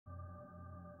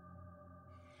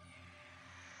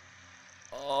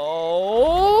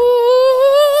Oh!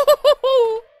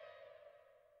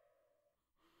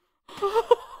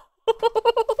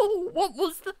 What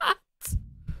was that?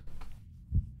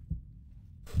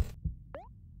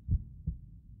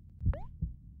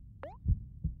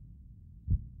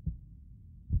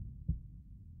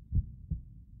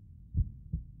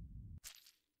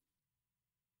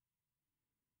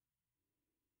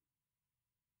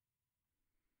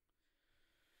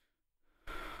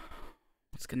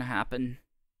 What's gonna happen?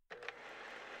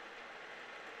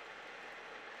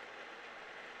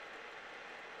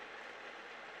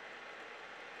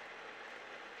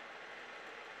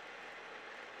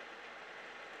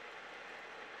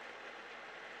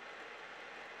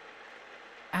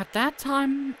 At that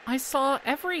time, I saw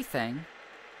everything.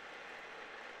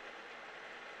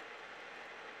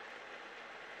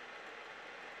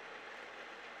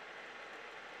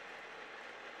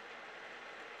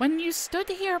 When you stood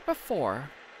here before,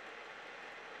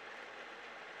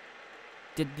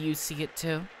 did you see it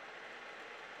too?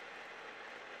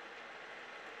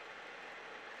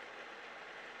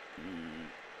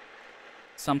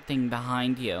 Something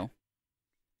behind you.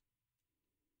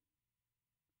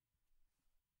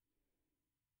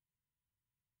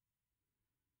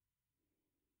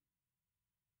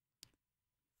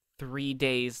 Three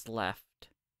days left.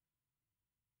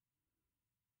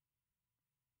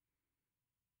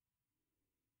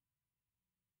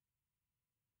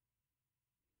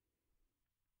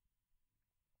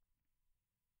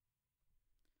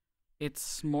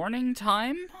 It's morning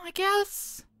time, I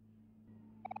guess?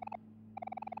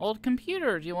 Old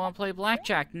computer, do you want to play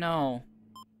blackjack? No.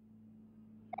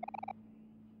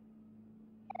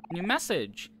 New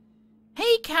message.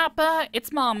 Hey, Kappa,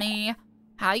 it's Mommy.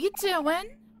 How you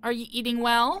doing? Are you eating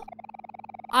well?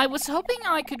 I was hoping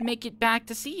I could make it back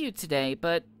to see you today,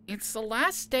 but it's the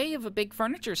last day of a big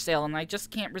furniture sale and I just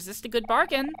can't resist a good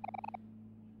bargain.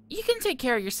 You can take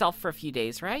care of yourself for a few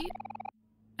days, right?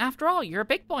 After all, you're a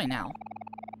big boy now.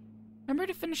 Remember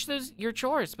to finish your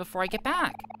chores before I get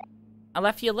back. I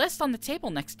left you a list on the table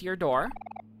next to your door.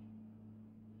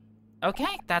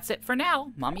 Okay, that's it for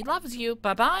now. Mommy loves you.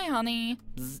 Bye-bye, honey.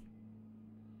 Zzz.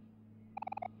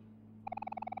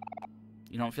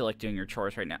 You don't feel like doing your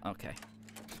chores right now? Okay.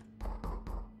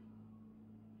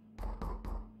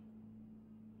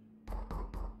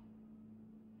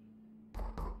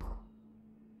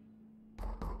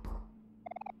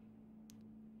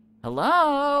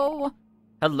 Hello?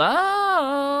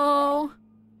 Hello?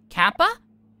 Kappa?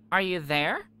 Are you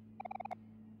there?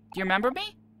 Do you remember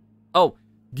me? Oh,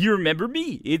 do you remember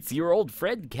me? It's your old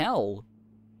friend, Kel.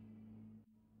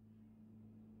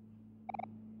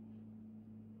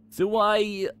 So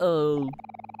I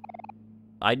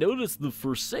noticed the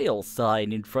for sale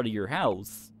sign in front of your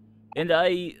house, and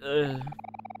I,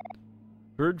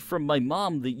 heard from my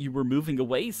mom that you were moving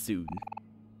away soon.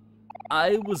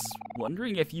 I was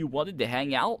wondering if you wanted to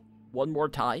hang out one more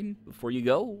time before you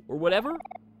go, or whatever?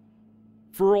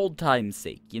 For old time's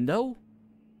sake, you know?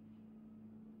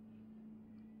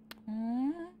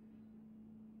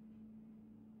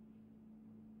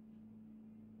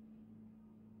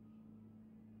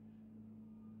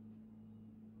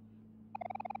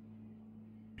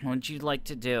 What'd you like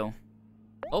to do?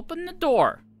 Open the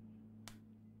door.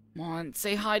 Come on,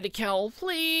 say hi to Kel,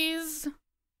 please.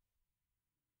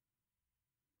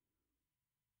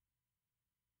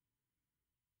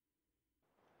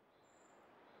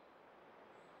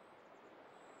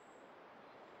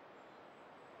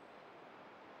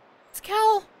 It's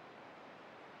Kel!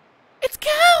 It's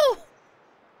Kel!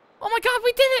 Oh my god,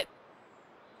 we did it!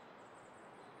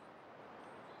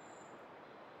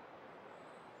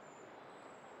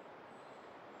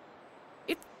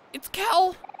 It's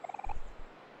Kel!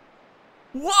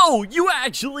 Whoa, you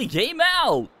actually came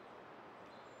out!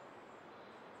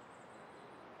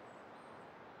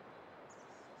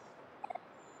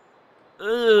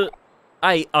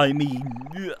 I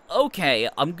mean, okay,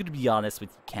 I'm gonna be honest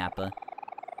with you, Kappa.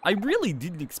 I really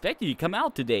didn't expect you to come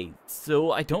out today,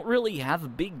 so I don't really have a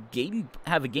game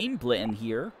plan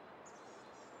here.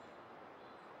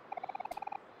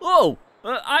 Oh,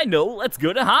 I know, let's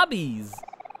go to Hobbies.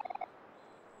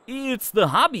 It's the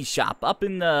hobby shop up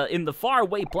in the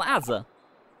faraway plaza.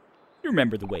 You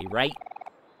remember the way, right?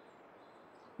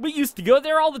 We used to go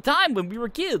there all the time when we were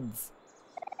kids.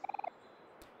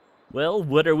 Well,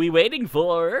 what are we waiting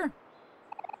for?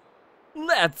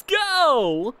 Let's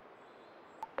go!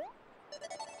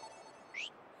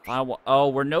 Oh,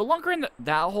 we're no longer in the...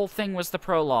 That whole thing was the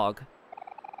prologue.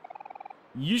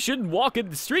 You shouldn't walk in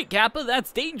the street, Kappa.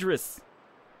 That's dangerous.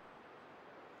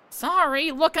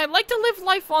 Sorry. Look, I like to live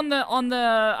life on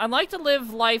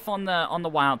the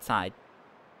wild side.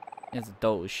 It's a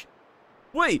Doge.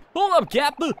 Wait, hold up,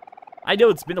 Kappa! I know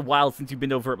it's been a while since you've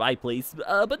been over at my place,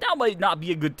 but now might not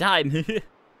be a good time.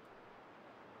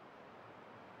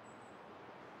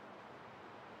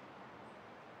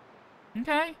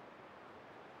 Okay.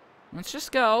 Let's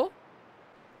just go.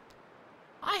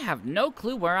 I have no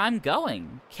clue where I'm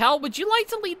going. Kel, would you like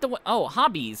to lead the way? Oh,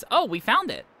 hobbies. Oh, we found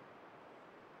it.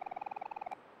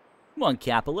 Come on,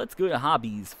 Kappa, let's go to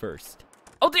hobbies first.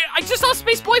 Oh, dear, I just saw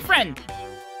Space Boyfriend!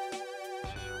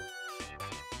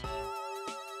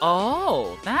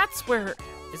 Oh, that's where...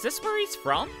 Is this where he's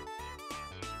from?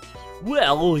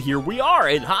 Well, here we are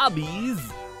at hobbies.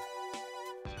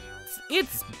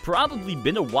 It's probably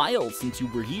been a while since you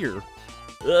were here.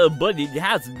 But it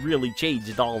hasn't really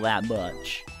changed all that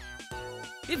much.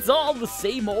 It's all the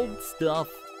same old stuff.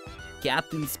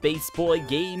 Captain Spaceboy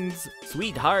games,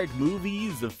 sweetheart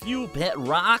movies, a few pet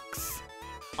rocks.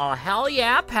 Oh, hell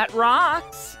yeah, pet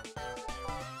rocks!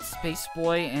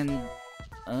 Spaceboy and...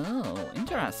 Oh,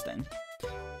 interesting.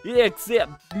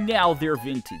 Except now they're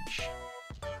vintage.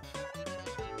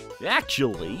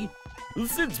 Actually,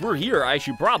 since we're here, I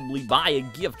should probably buy a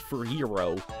gift for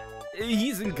Hero.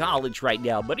 He's in college right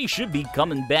now, but he should be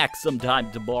coming back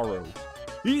sometime tomorrow.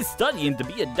 He's studying to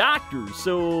be a doctor,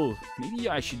 so maybe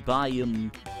I should buy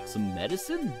him some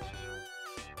medicine?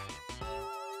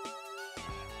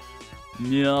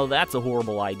 No, that's a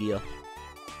horrible idea.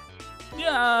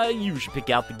 Yeah, you should pick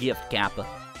out the gift, Kappa.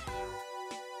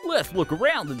 Let's look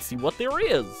around and see what there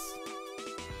is.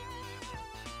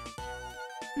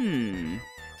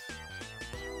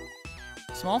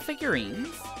 Small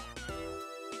figurines.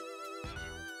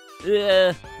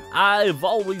 I've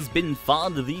always been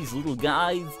fond of these little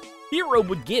guys. Hero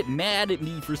would get mad at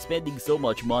me for spending so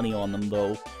much money on them,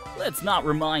 though. Let's not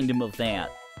remind him of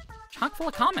that. Chock full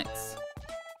of comics.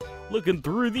 Looking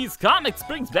through these comics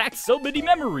brings back so many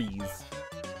memories.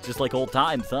 Just like old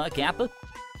times, huh, Kappa?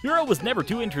 Hero was never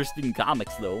too interested in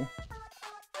comics, though.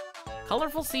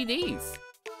 Colorful CDs.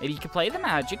 Maybe you could play them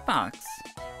at a jukebox.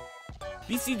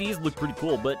 These CDs look pretty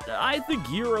cool, but I think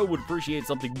Hero would appreciate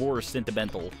something more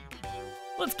sentimental.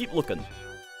 Let's keep looking.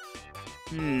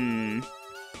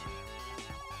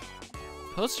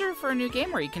 Poster for a new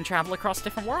game where you can travel across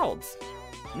different worlds.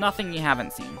 Nothing you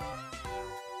haven't seen.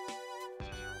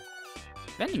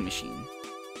 Vending machine.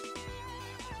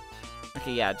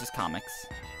 Okay, yeah, just comics.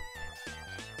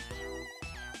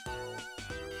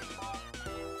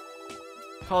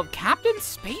 Called Captain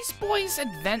Spaceboy's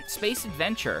Space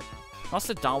Adventure. Costs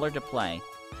 $1 to play.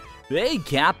 Hey,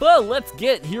 Kappa, let's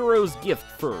get Hero's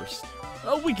gift first.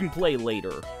 We can play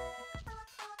later.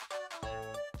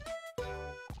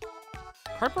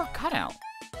 Cardboard cutout.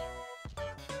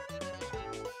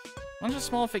 Bunch of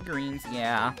small figurines,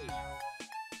 yeah.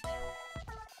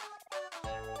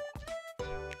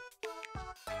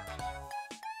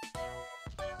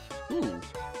 Ooh,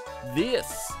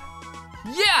 this.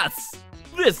 Yes!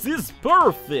 This is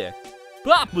perfect!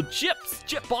 Papa Chips,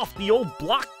 chip off the old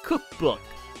block cookbook.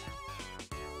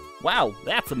 Wow,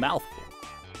 that's a mouthful.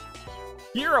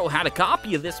 Hero had a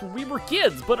copy of this when we were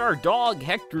kids, but our dog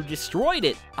Hector destroyed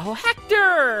it. Oh,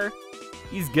 Hector!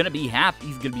 He's gonna be happy.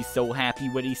 He's gonna be so happy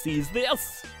when he sees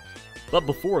this. But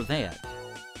before that,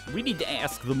 we need to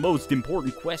ask the most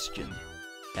important question.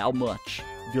 How much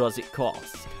does it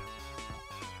cost?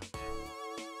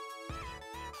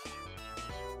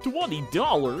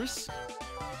 $20?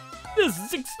 This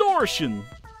is extortion!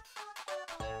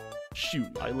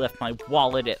 Shoot, I left my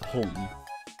wallet at home.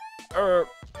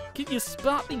 Can you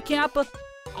spot me, Kappa?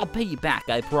 I'll pay you back,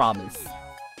 I promise.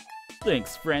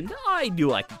 Thanks, friend. I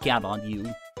knew I could count on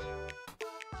you.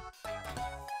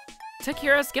 Took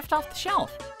Hero's gift off the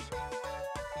shelf.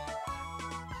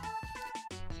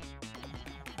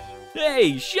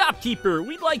 Hey, shopkeeper,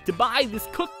 we'd like to buy this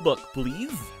cookbook,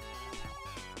 please.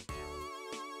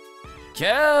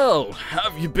 Cal, how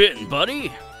have you been,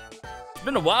 buddy? It's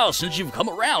been a while since you've come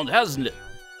around, hasn't it?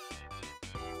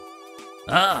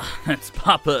 Ah, that's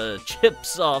Papa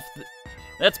Chips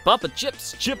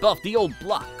chip off the old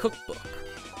block cookbook.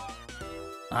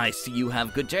 I see you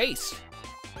have good taste.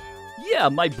 Yeah,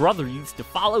 my brother used to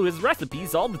follow his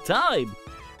recipes all the time.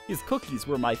 His cookies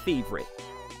were my favorite.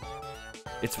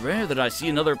 It's rare that I see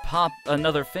another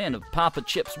fan of Papa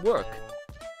Chip's work.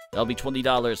 That'll be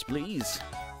 $20, please.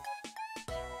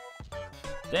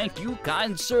 Thank you,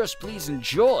 kind sirs. Please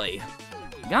enjoy.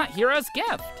 Got Hero's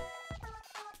gift.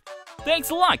 Thanks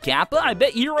a lot, Kappa. I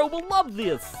bet Hero will love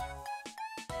this.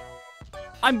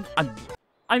 I'm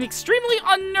extremely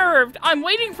unnerved. I'm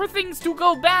waiting for things to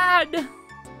go bad.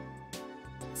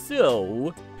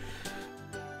 So,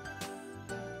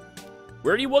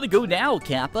 where do you want to go now,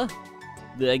 Kappa?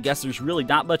 I guess there's really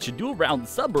not much to do around the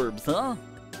suburbs, huh?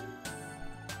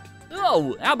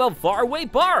 Oh, how about Faraway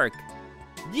Park?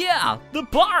 Yeah, the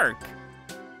park!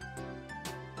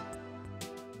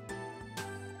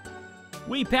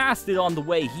 We passed it on the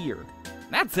way here.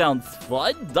 That sounds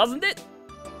fun, doesn't it?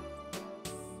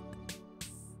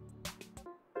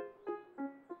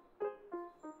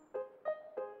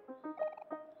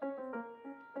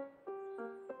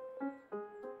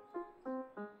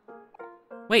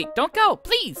 Wait, don't go,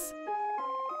 please!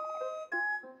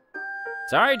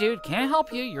 Sorry, dude, can't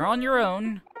help you. You're on your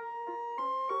own.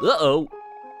 Uh-oh.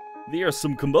 There's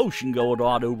some commotion going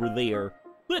on over there.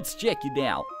 Let's check it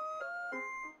out.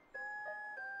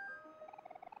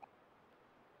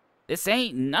 This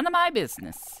ain't none of my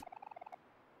business.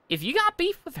 If you got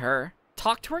beef with her,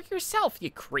 talk to her yourself, you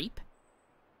creep.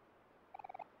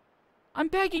 I'm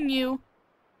begging you.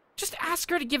 Just ask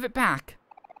her to give it back.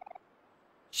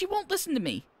 She won't listen to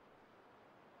me.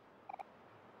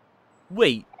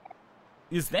 Wait,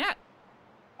 is that...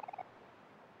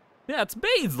 That's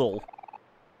Basil!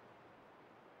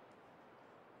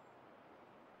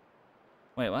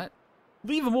 Wait, what?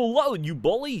 Leave him alone, you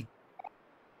bully!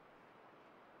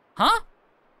 Huh?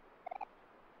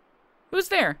 Who's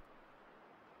there?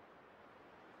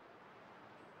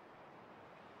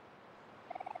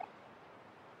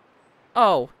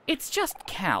 Oh, it's just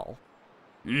Cal.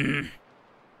 Why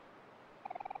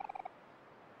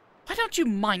don't you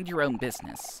mind your own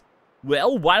business?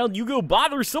 Well, why don't you go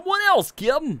bother someone else,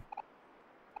 Kim?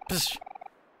 Psh.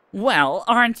 Well,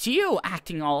 aren't you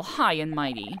acting all high and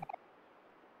mighty?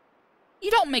 You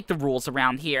don't make the rules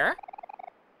around here.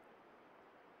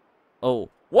 Oh,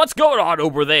 what's going on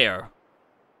over there?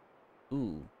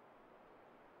 Ooh.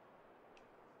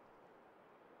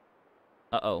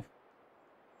 Uh-oh.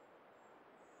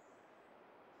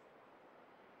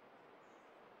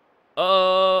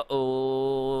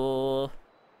 Uh-oh.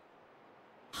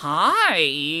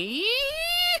 Hi?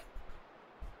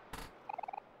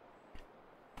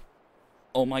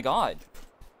 Oh my god.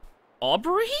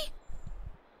 Aubrey?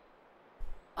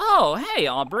 Oh, hey,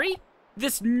 Aubrey.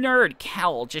 This nerd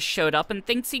Cal just showed up and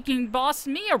thinks he can boss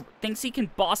me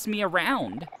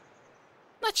around.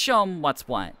 Let's show him what's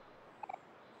what.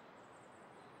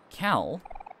 Cal?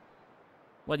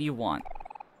 What do you want?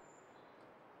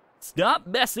 Stop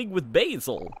messing with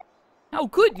Basil. How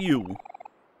could you?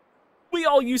 We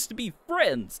all used to be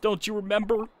friends, don't you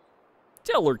remember?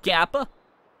 Tell her, Kappa.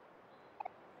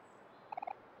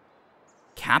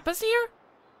 Kappa's here?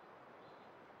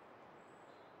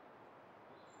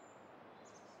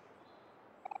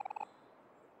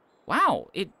 Wow,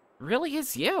 it really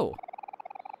is you.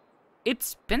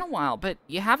 It's been a while, but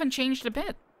you haven't changed a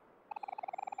bit.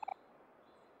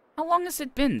 How long has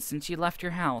it been since you left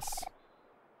your house?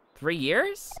 3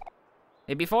 years?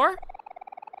 Maybe 4?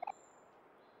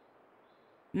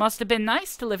 Must have been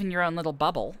nice to live in your own little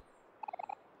bubble.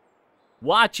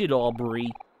 Watch it,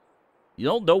 Aubrey. You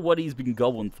don't know what he's been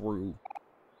going through.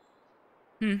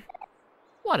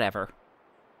 Whatever.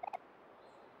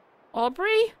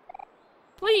 Aubrey?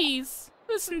 Please,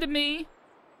 listen to me.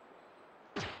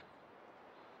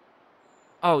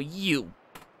 Oh, you.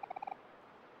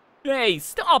 Hey,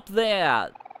 stop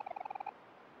that!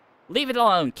 Leave it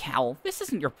alone, Cal. This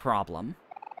isn't your problem.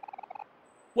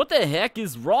 What the heck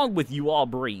is wrong with you,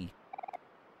 Aubrey?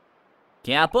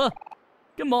 Kappa?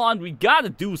 Come on, we gotta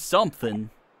do something.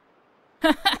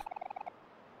 Are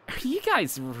you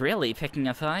guys really picking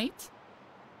a fight?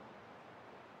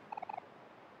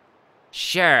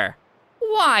 Sure.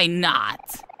 Why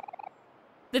not?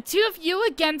 The two of you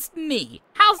against me.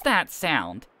 How's that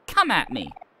sound? Come at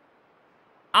me.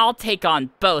 I'll take on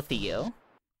both of you.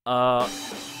 I'm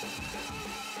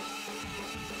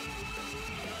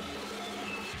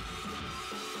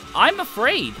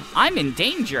afraid. I'm in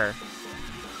danger.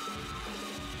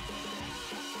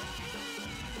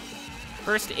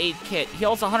 First aid kit.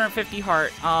 Heals 150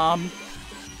 heart.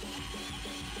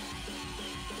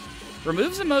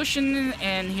 Removes emotion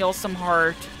and heals some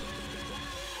heart.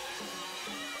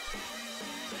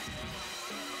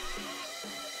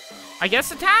 I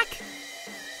guess attack?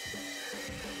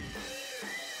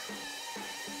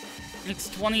 Makes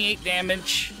 28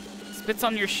 damage. Spits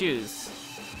on your shoes.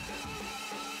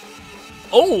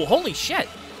 Oh, holy shit.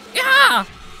 Yeah!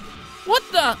 What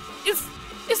the?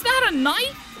 Is that a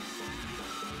knife?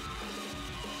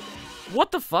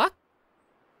 What the fuck?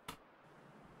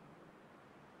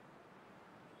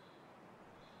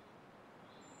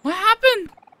 What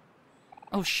happened?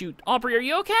 Oh shoot. Aubrey, are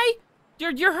you okay?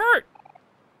 You're hurt.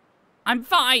 I'm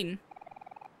fine.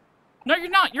 No, you're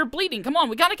not. You're bleeding. Come on,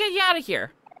 we gotta get you out of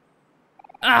here.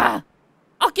 I'll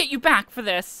get you back for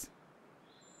this.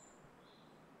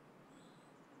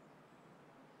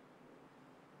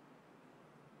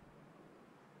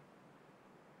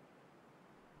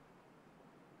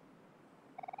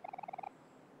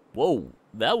 Whoa,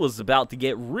 that was about to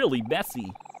get really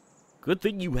messy. Good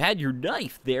thing you had your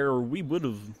knife there, or we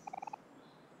would've...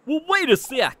 Well, wait a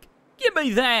sec! Give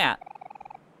me that!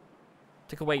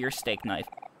 Took away your steak knife.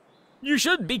 You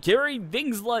shouldn't be carrying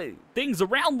things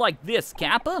around like this,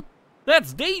 Kappa.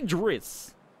 That's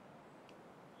dangerous.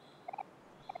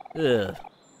 Ugh.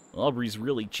 Aubrey's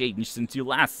really changed since you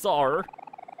last saw her.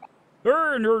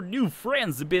 Her and her new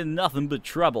friends have been nothing but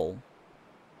trouble.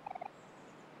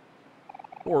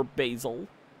 Or Basil.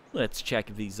 Let's check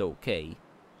if he's okay.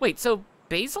 Wait, so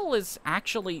Basil is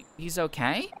actually... he's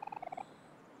okay?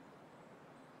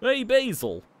 Hey,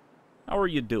 Basil. How are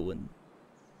you doing?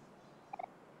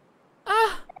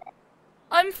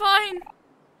 I'm fine.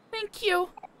 Thank you.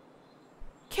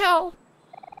 Kel.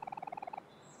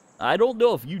 I don't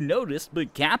know if you noticed,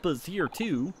 but Kappa's here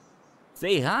too.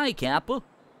 Say hi, Kappa.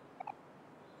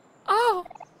 Oh.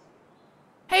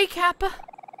 Hey, Kappa.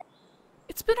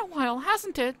 It's been a while,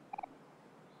 hasn't it?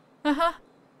 Uh-huh.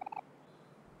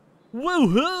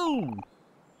 Woohoo!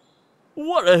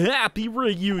 What a happy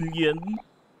reunion!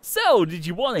 So, did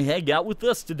you want to hang out with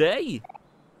us today?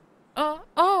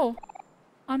 Oh.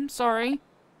 I'm sorry.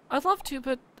 I'd love to,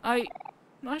 but I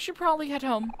should probably head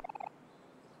home.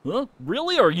 Huh?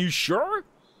 Really? Are you sure?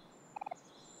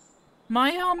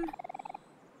 My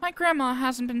grandma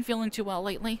hasn't been feeling too well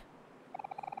lately.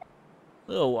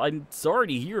 Oh, I'm sorry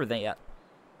to hear that.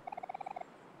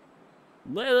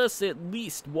 Let us at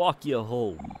least walk you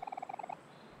home.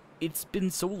 It's been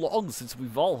so long since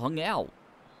we've all hung out.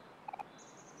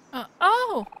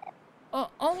 All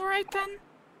right then.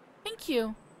 Thank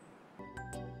you.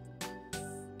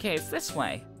 Okay, it's this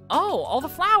way. Oh, all the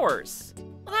flowers.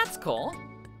 Well, that's cool.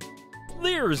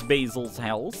 There's Basil's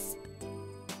house.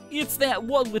 It's that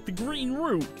one with the green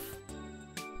roof.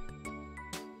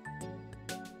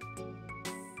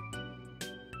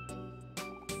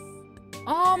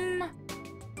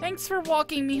 Thanks for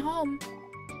walking me home.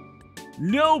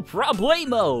 No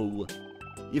problemo!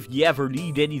 If you ever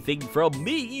need anything from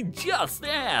me, just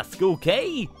ask,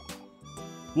 okay?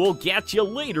 We'll catch you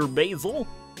later, Basil.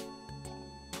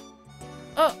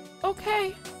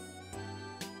 Okay.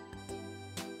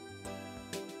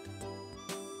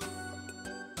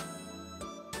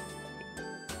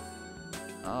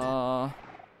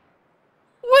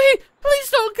 Wait! Please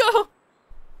don't go!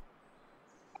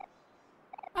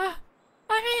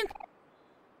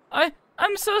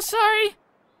 I'm so sorry.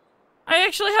 I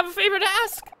actually have a favor to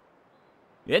ask.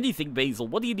 Anything, Basil.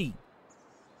 What do you need?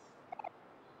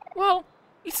 Well,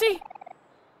 you see,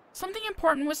 something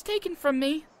important was taken from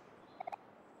me.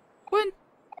 When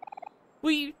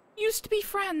we used to be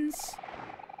friends.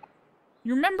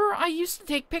 You remember I used to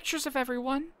take pictures of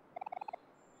everyone?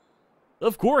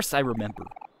 Of course I remember.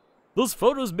 Those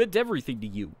photos meant everything to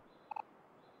you.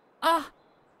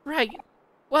 Right.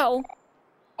 Well,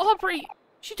 Aubrey,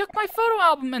 she took my photo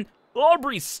album and...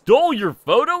 Aubrey stole your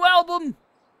photo album?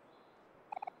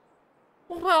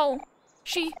 Well,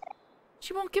 she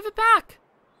won't give it back.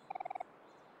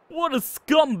 What a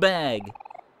scumbag!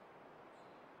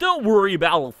 Don't worry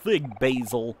about a thing,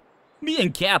 Basil. Me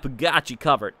and Kappa got you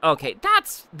covered. Okay,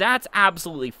 that's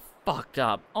absolutely fucked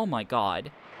up. Oh my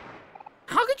god.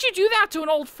 How could you do that to an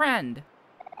old friend?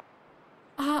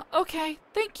 Okay,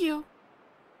 thank you.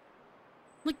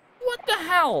 Like, what the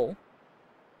hell?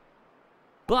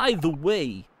 By the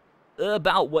way,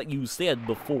 about what you said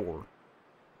before.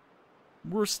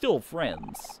 We're still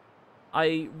friends.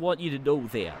 I want you to know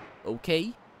that,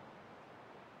 okay?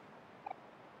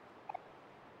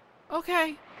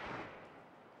 Okay.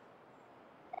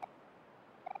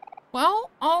 Well,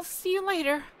 I'll see you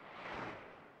later.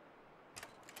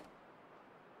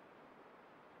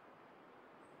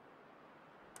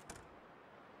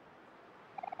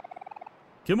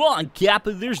 Come on,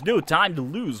 Kappa, there's no time to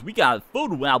lose. We got a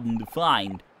photo album to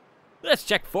find. Let's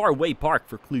check Faraway Park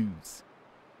for clues.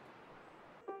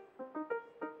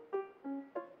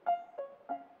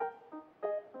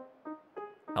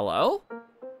 Hello?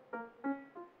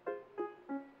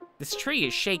 This tree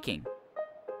is shaking.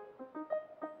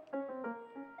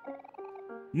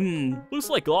 Looks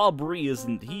like Aubrey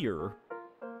isn't here.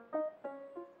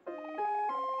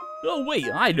 Oh wait,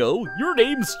 I know. Your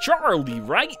name's Charlie,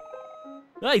 right?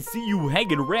 I see you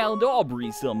hanging around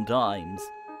Aubrey sometimes.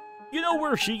 You know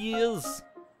where she is?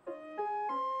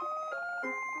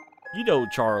 You know,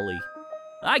 Charlie,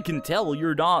 I can tell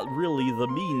you're not really the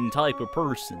mean type of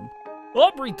person.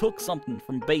 Aubrey took something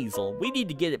from Basil. We need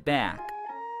to get it back.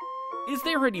 Is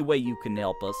there any way you can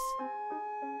help us?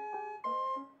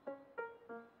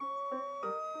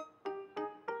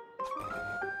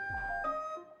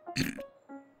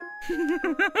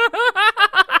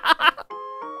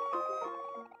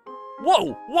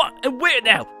 Whoa, what? And where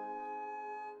now?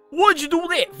 What'd you do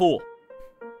that for?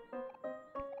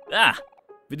 Ah,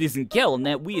 if it isn't killing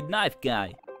that weird knife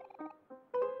guy.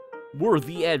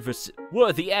 Worthy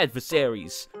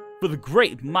adversaries for the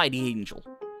great mighty angel.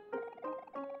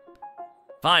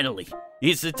 Finally,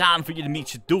 it's the time for you to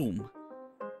meet your doom.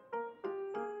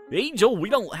 Angel, we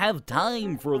don't have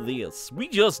time for this. We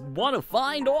just want to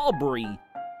find Aubrey.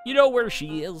 You know where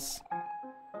she is?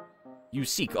 You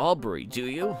seek Aubrey, do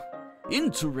you?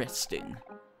 Interesting.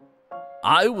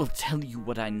 I will tell you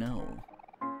what I know.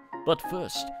 But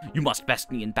first, you must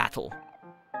best me in battle.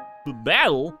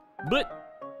 Battle? But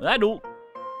I don't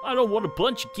want to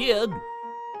punch a kid.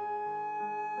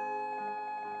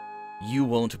 You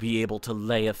won't be able to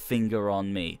lay a finger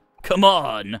on me. Come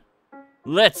on!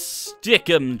 Let's stick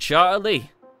 'em,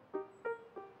 Charlie.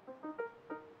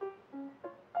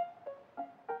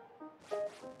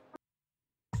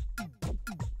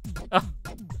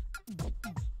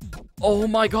 Oh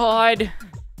my god.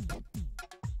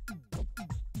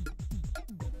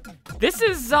 This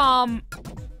is the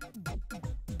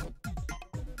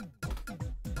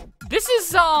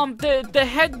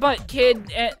headbutt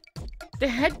kid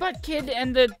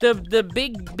and the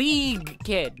big big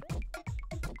kid.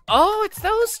 Oh, it's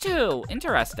those two.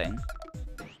 Interesting.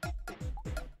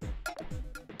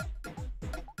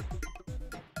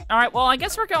 All right, well, I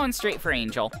guess we're going straight for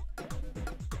Angel.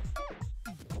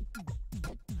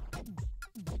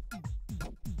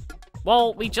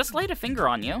 Well, we just laid a finger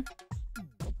on you.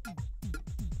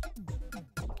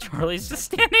 Charlie's just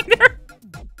standing there.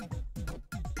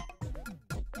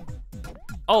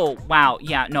 Oh, wow.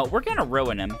 Yeah, no, we're gonna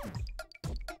ruin him.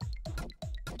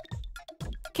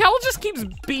 Kel just keeps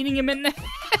beating him in the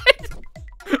head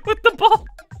with the ball.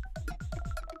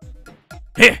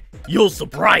 Heh, you'll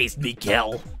surprise me,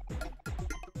 Kel.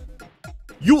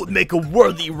 You would make a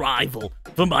worthy rival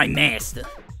for my master.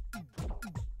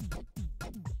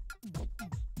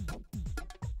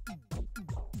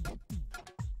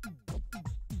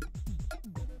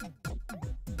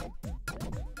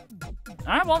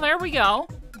 Alright, well, there we go.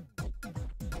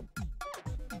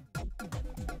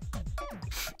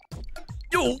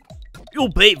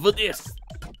 You'll pay for this.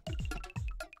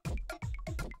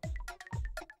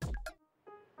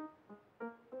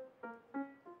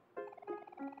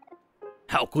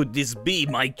 How could this be?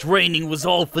 My training was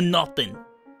all for nothing.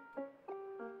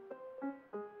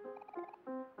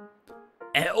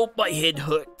 Ow, my head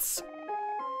hurts.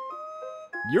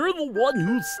 You're the one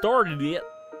who started it.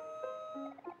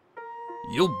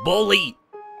 You bully!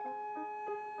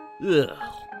 Ugh.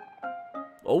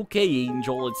 Okay,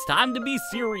 Angel, it's time to be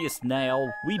serious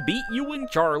now. We beat you and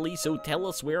Charlie, so tell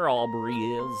us where Aubrey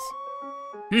is.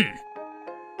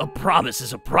 A promise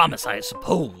is a promise, I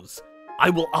suppose. I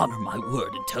will honor my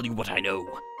word and tell you what I know.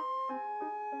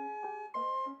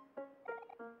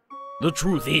 The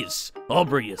truth is,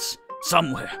 Aubrey is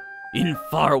somewhere in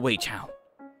faraway town.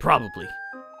 Probably.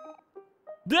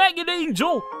 Dang it,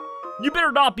 Angel! You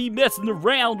better not be messing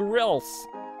around or else.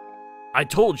 I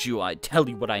told you I'd tell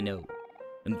you what I know.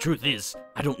 And the truth is,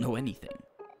 I don't know anything.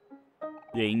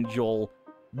 Angel,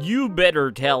 you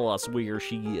better tell us where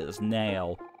she is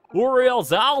now. Or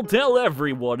else I'll tell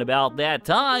everyone about that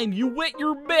time you wet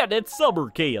your bed at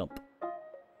summer camp.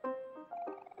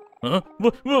 Huh?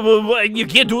 You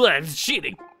can't do that, it's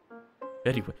cheating.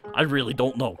 Anyway, I really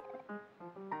don't know.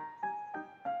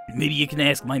 Maybe you can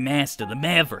ask my master, the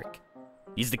Maverick.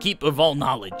 He's the keeper of all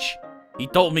knowledge. He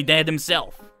told me that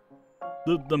himself.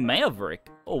 The Maverick?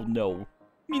 Oh no.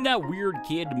 You mean that weird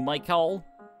kid, Michael?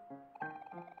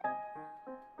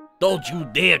 Don't you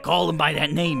dare call him by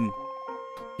that name.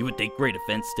 He would take great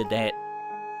offense to that.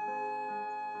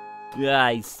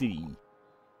 I see.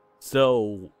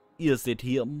 So, is it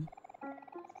him?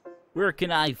 Where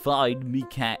can I find me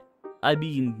cat? I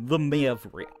mean, the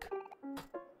Maverick.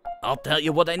 I'll tell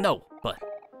you what I know, but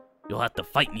you'll have to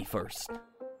fight me first.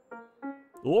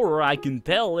 Or I can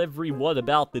tell everyone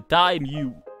about the time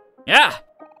you... Yeah!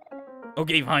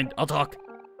 Okay, fine, I'll talk.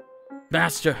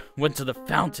 Master went to the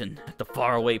fountain at the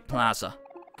faraway plaza.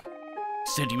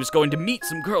 Said he was going to meet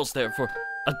some girls there for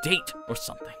a date or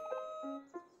something.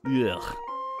 Ugh.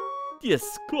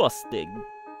 Disgusting.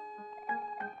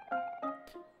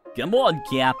 Come on,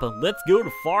 Kappa, let's go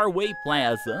to Faraway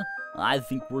Plaza. I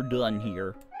think we're done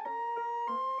here.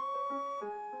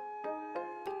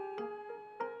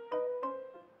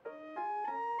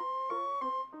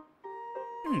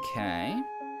 Okay.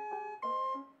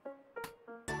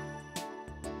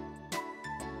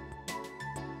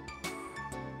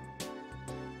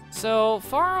 So,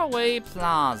 Faraway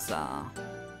Plaza.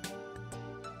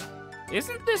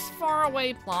 Isn't this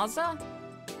Faraway Plaza?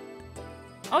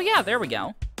 Oh yeah, there we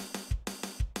go.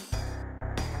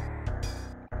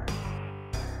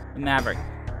 Maverick.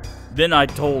 Then I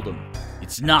told him,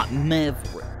 it's not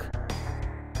Maverick.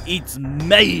 It's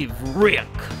Maverick.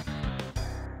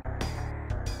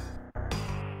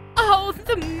 Oh,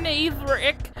 the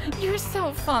Maverick. You're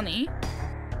so funny.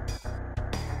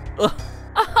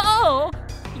 Oh,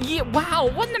 yeah, wow,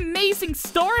 what an amazing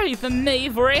story, the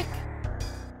Maverick.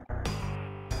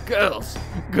 Girls,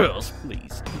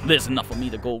 please. There's enough for me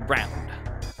to go round.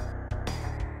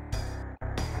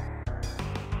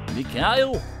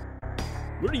 Mikhail,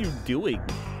 what are you doing?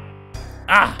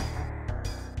 Ah!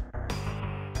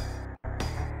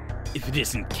 If it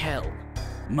isn't Kel,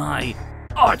 my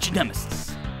arch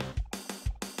nemesis.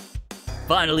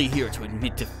 Finally here to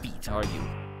admit defeat, are you?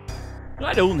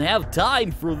 I don't have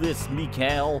time for this,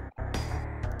 Mikhail.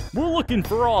 We're looking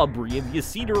for Aubrey. Have you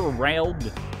seen her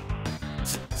around?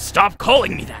 Stop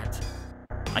calling me that!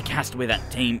 I cast away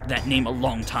that name a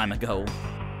long time ago.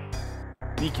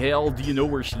 Mikhail, do you know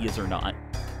where she is or not?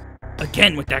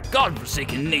 Again with that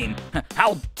godforsaken name!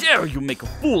 How dare you make a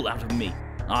fool out of me!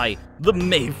 I, the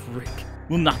Maverick,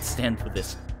 will not stand for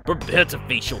this. Prepare to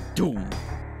face your doom.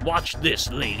 Watch this,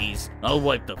 ladies. I'll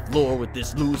wipe the floor with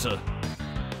this loser.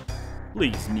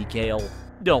 Please, Mikhail,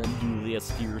 don't do this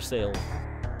to yourself.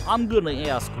 I'm gonna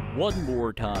ask one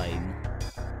more time.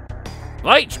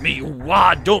 Bite me, you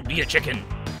wad! Don't be a chicken!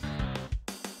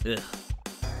 Ugh.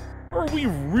 Are we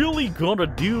really gonna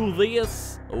do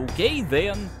this? Okay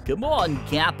then, come on,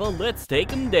 Kappa, let's take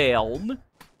him down.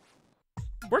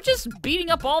 We're just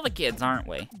beating up all the kids, aren't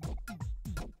we?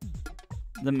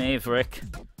 The Maverick.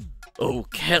 Oh,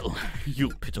 Kel, you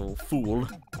pitiful fool.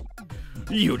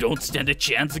 You don't stand a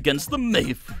chance against the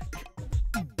Maverick.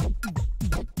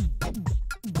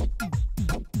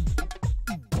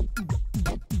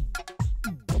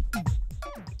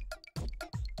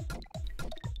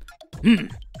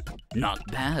 Not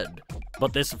bad,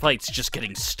 but this fight's just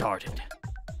getting started.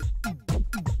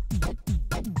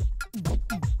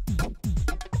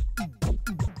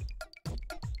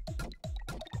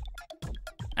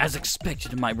 As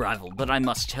expected, my rival, but I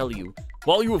must tell you,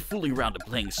 while you were fooling around and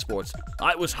playing sports,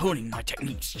 I was honing my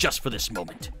techniques just for this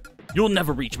moment. You'll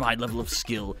never reach my level of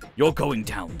skill. You're going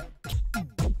down.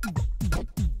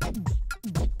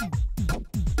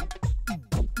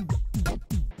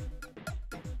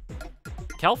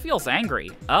 Kel feels angry.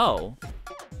 Oh.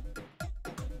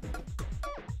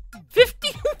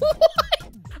 51!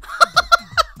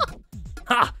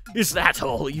 Ha! Is that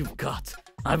all you've got?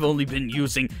 I've only been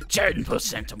using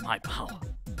 10% of my power.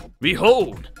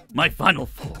 Behold, my final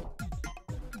form.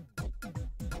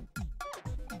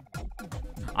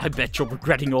 I bet you're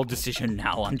regretting your decision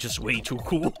now. I'm just way too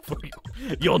cool for you.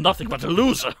 You're nothing but a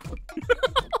loser.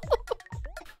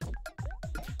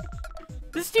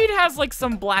 This dude has like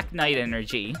some Black Knight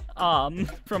energy,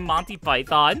 from Monty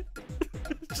Python.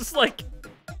 Just like,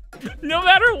 no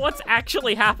matter what's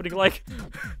actually happening, like,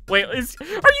 wait, are you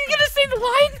gonna say the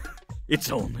line?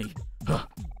 It's only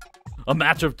a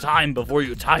matter of time before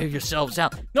you tire yourselves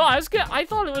out. No, I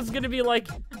thought it was gonna be like,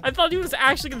 I thought he was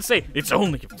actually gonna say, it's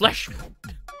only a flesh wound.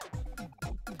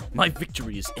 My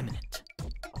victory is imminent.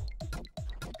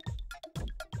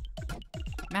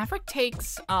 Maverick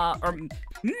takes, or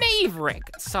Maverick,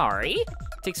 sorry,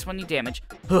 takes 20 damage.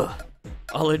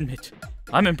 I'll admit,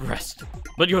 I'm impressed,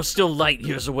 but you're still light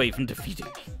years away from defeating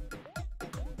me.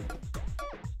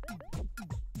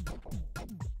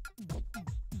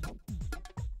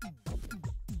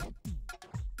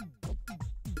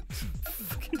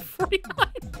 Fucking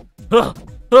 49.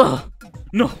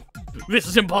 No, this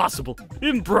is impossible,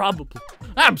 improbable,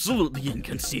 absolutely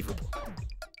inconceivable.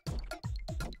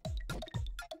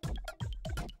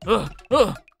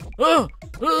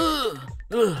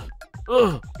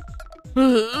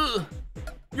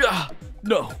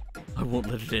 No, I won't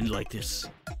let it end like this.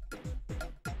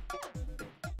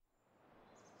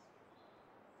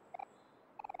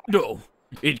 No,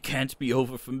 it can't be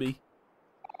over for me.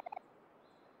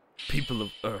 People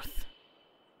of Earth,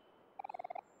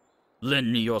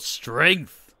 lend me your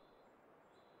strength.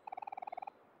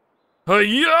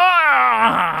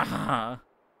 Hi-ya!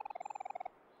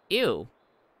 Ew.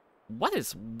 What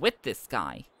is with this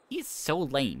guy? He's so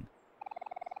lame.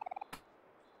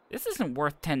 This isn't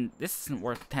worth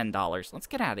 $10. Let's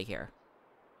get out of here.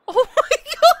 Oh my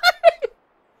god!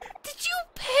 Did you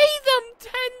pay them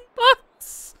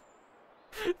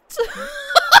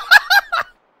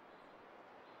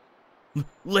 $10?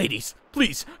 Ladies,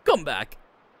 please, come back.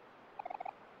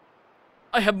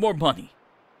 I have more money.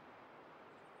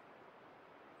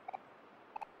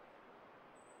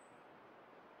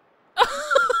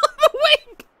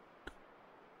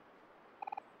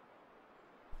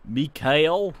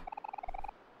 Mikhail?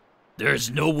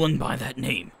 There's no one by that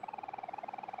name.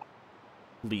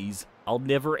 Please, I'll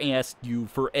never ask you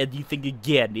for anything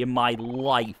again in my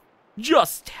life.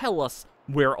 Just tell us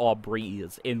where Aubrey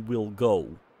is and we'll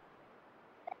go.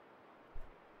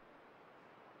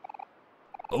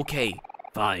 Okay,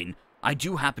 fine. I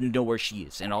do happen to know where she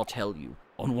is, and I'll tell you,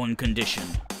 on one condition.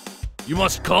 You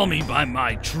must call me by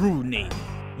my true name,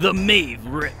 the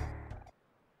Maverick.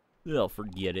 Well,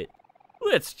 forget it.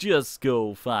 Let's just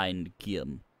go find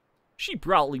Kim. She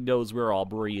probably knows where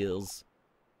Aubrey is.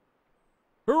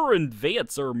 Her and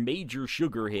Vance are major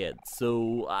sugarheads,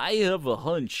 so I have a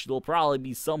hunch they'll probably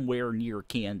be somewhere near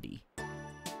Candy.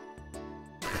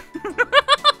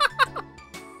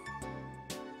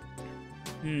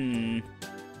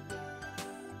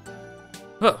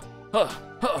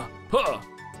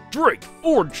 Drink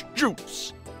orange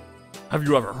juice. Have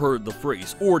you ever heard the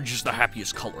phrase, orange is the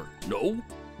happiest color? No?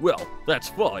 Well, that's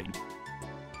fine.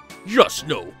 Just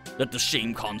know that the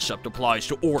same concept applies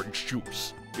to orange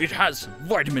juice. It has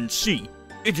vitamin C,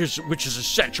 which is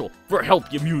essential for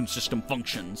healthy immune system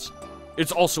functions.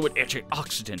 It's also an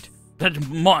antioxidant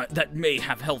that may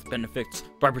have health benefits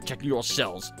by protecting your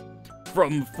cells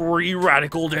from free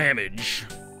radical damage.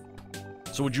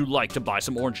 So would you like to buy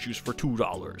some orange juice for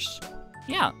 $2?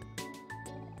 Yeah.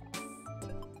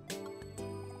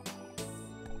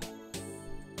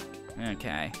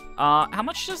 Okay. How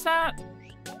much does that?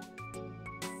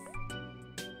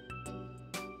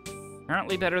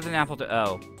 Apparently better than apple to...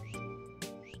 Oh.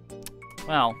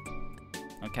 Well.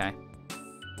 Okay.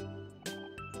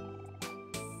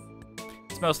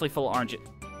 It's mostly full of orange.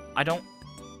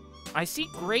 I see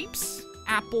grapes,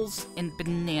 apples, and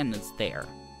bananas there.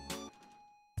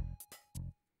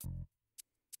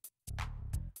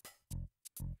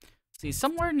 See,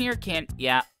 somewhere near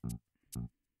yeah.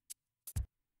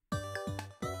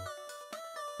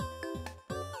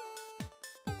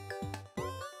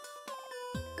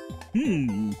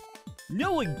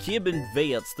 Knowing Kim and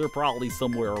Vance, they're probably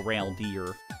somewhere around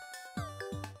here.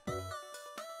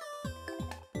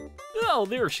 Oh,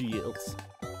 there she is.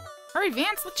 Hurry,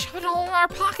 Vance, let's shove it all in our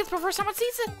pockets before someone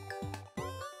sees it.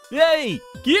 Hey,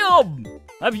 Kim!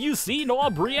 Have you seen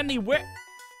Aubrey anywhere?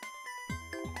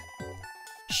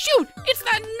 Shoot! It's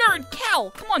that nerd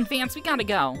Cal! Come on, Vance, we gotta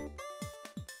go.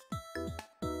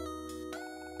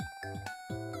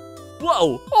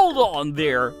 Whoa, hold on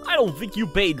there. I don't think you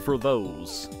paid for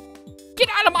those. Get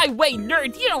out of my way,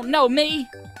 nerd! You don't know me!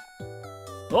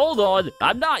 Hold on,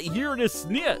 I'm not here to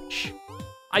snitch.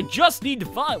 We just need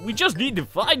to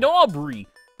find Aubrey.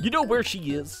 You know where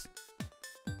she is?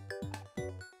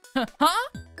 Huh?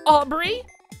 Aubrey?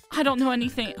 I don't know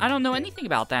anything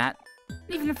about that.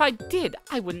 Even if I did,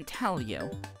 I wouldn't tell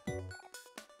you.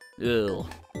 Ugh.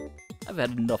 I've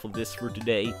had enough of this for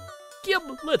today.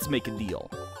 Kim, let's make a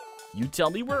deal. You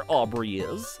tell me where Aubrey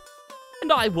is,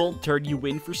 and I won't turn you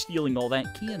in for stealing all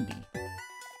that candy.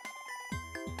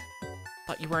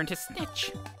 Thought you weren't a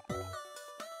snitch.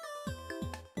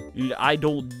 I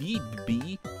don't need to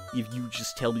be if you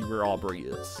just tell me where Aubrey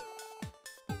is.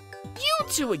 You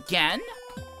two again?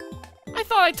 I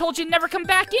thought I told you never come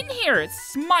back in here,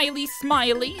 smiley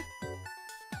smiley.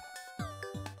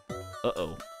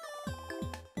 Uh-oh.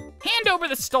 Hand over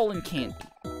the stolen candy.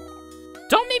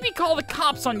 Don't make me call the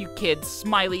cops on you kids,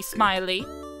 smiley smiley.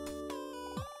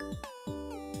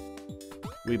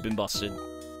 We've been busted.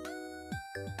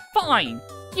 Fine,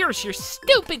 here's your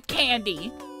stupid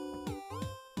candy.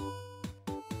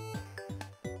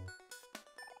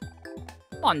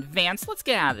 Come on, Vance, let's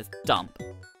get out of this dump.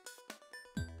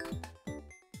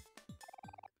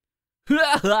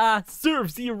 Haha,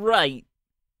 serves you right.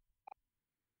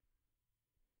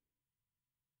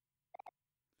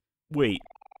 Wait,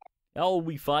 how will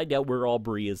we find out where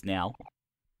Aubrey is now?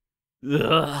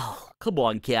 Ugh, come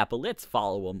on, Kappa, let's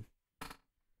follow him.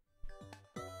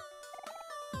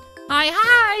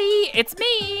 Hi, it's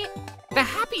me, the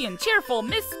happy and cheerful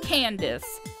Miss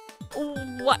Candace.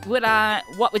 What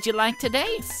would you like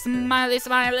today, smiley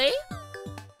smiley?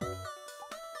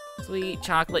 Sweet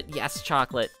chocolate, yes,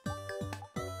 chocolate.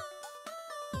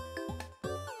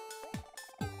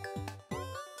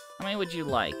 How many would you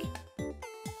like?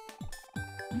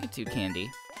 I'll get 2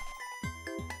 candy.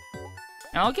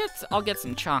 And I'll get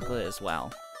some chocolate as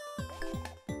well.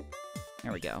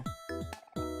 There we go.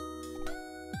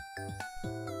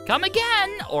 Come again,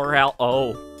 or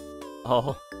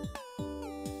oh.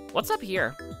 What's up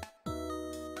here?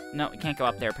 No, we can't go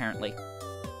up there apparently.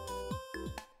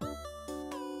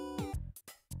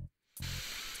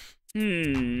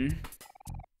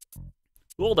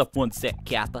 Hold up one sec,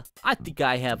 Kappa. I think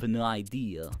I have an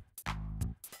idea.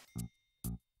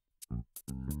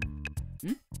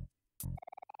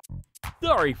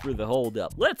 Sorry for the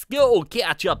holdup. Let's go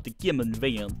catch up to Kim and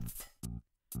Vance.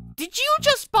 Did you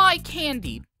just buy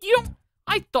candy?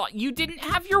 I thought you didn't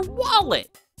have your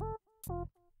wallet.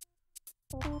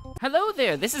 Hello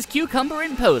there, this is Cucumber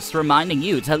in Post reminding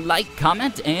you to like,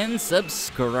 comment, and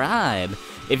subscribe.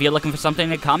 If you're looking for something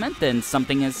to comment, then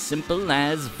something as simple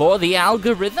as for the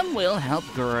algorithm will help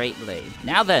greatly.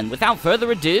 Now then, without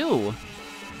further ado,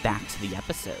 back to the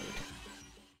episode.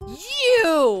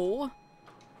 You!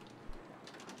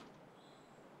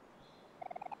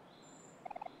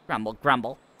 Grumble,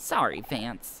 grumble. Sorry,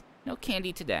 Vance. No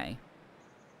candy today.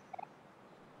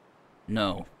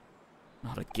 No.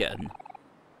 Not again.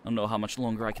 I don't know how much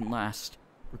longer I can last.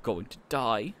 We're going to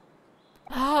die.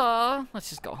 Let's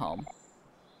just go home.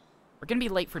 We're gonna be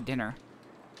late for dinner.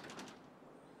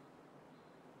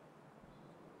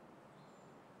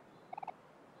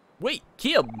 Wait,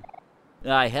 Kim!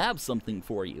 I have something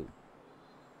for you.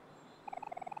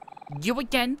 You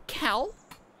again, Cal?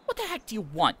 What the heck do you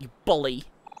want, you bully?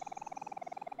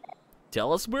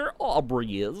 Tell us where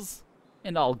Aubrey is,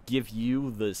 and I'll give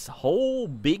you this whole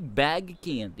big bag of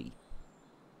candy.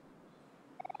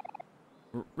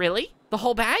 Really? The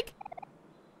whole bag?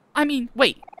 I mean,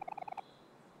 wait.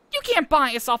 You can't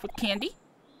buy us off with candy.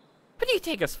 What do you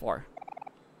take us for?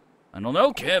 I don't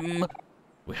know, Kim.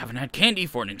 We haven't had candy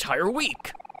for an entire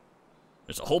week.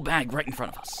 There's a whole bag right in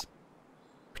front of us.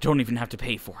 We don't even have to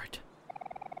pay for it.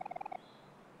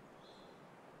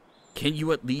 Can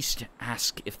you at least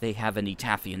ask if they have any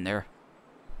taffy in there?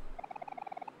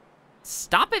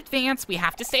 Stop it, Vance. We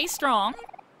have to stay strong.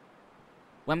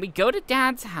 When we go to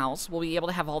Dad's house, we'll be able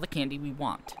to have all the candy we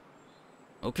want.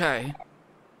 Okay.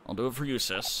 I'll do it for you,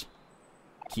 sis.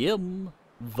 Kim,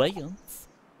 Vance,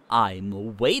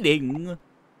 I'm waiting.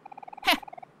 Heh,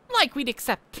 like we'd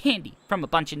accept candy from a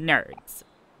bunch of nerds.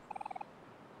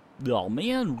 Oh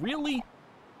man, really?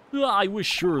 I was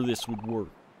sure this would work.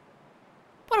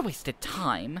 What a waste of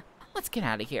time. Let's get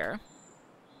out of here.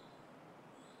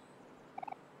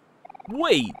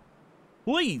 Wait!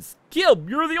 Please, Kim,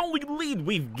 you're the only lead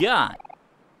we've got.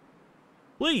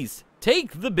 Please,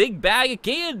 take the big bag of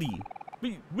candy.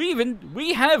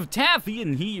 We have taffy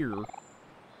in here.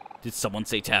 Did someone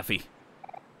say taffy?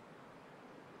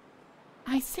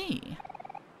 I see.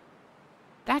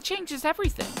 That changes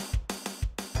everything.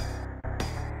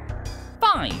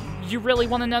 Fine. You really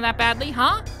want to know that badly,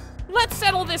 huh? Let's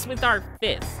settle this with our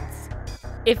fists.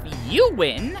 If you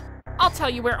win, I'll tell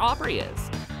you where Aubrey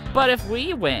is. But if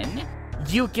we win,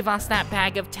 you give us that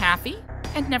bag of taffy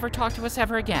and never talk to us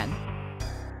ever again.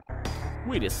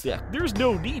 Wait a sec, there's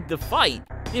no need to fight.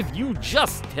 If you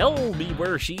just tell me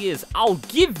where she is, I'll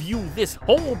give you this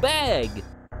whole bag.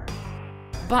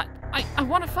 But I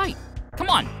want to fight. Come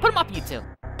on, put them up, you two.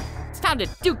 It's time to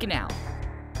duke it out.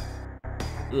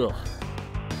 Ugh.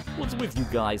 What's with you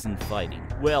guys and fighting?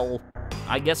 Well,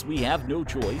 I guess we have no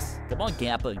choice. Come on,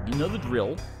 Kappa, you know the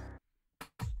drill.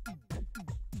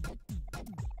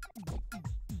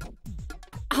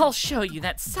 I'll show you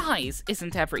that size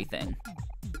isn't everything.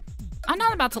 I'm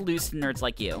not about to lose to nerds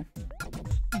like you.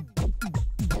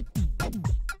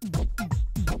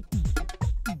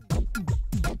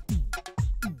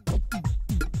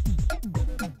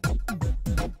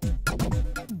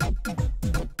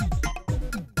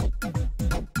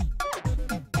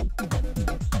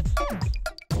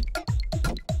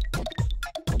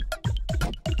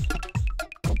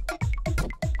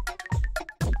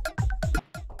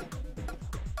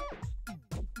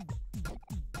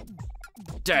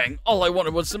 Dang, all I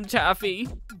wanted was some taffy.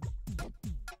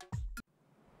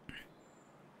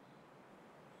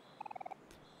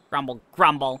 Grumble,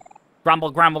 grumble.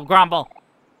 Grumble, grumble, grumble.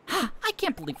 I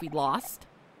can't believe we lost.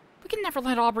 We can never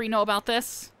let Aubrey know about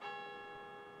this.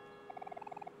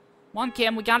 Come on,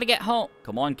 Kim, we gotta get home.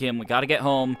 Come on, Kim, we gotta get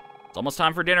home. It's almost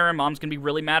time for dinner, and Mom's gonna be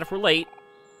really mad if we're late.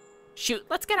 Shoot,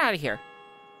 let's get out of here.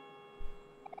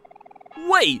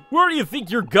 Wait, where do you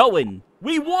think you're going?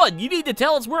 We won! You need to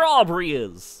tell us where Aubrey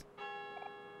is!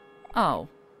 Oh,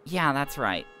 yeah, that's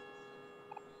right.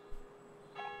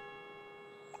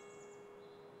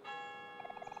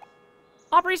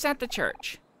 Aubrey's at the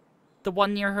church. The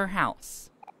one near her house.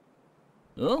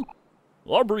 Huh?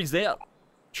 Aubrey's at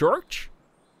church?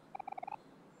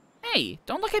 Hey,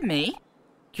 don't look at me.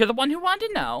 You're the one who wanted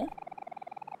to know.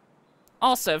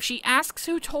 Also, if she asks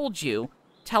who told you,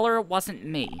 tell her it wasn't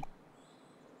me.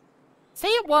 Say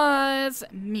it was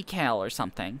Mikhail or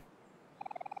something.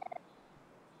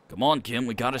 Come on, Kim,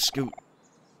 we gotta scoot.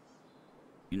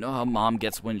 You know how Mom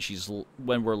gets when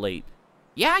we're late.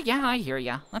 Yeah, I hear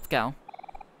ya. Let's go.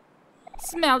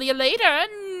 Smell you later,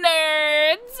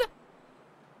 nerds!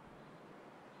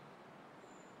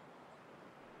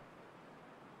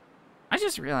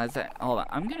 just realized that. Hold on,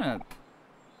 I'm gonna.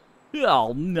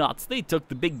 Oh, nuts. They took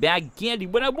the big bag of candy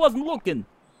when I wasn't looking.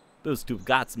 Those two have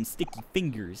got some sticky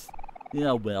fingers.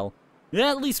 Oh, well.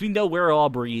 At least we know where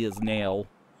Aubrey is now.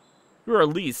 Or at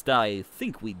least I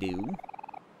think we do.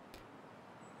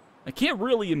 I can't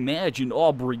really imagine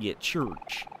Aubrey at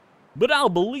church, but I'll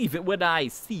believe it when I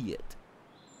see it.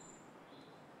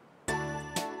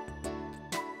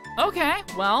 Okay,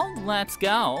 well, let's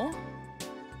go.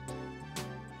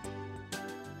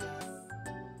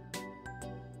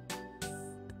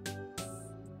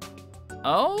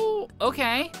 Oh,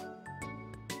 okay.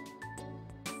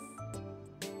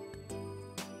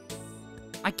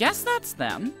 I guess that's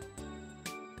them.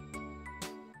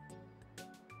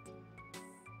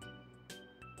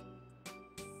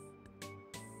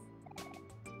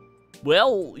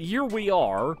 Well, here we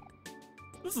are.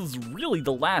 This is really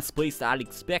the last place I'd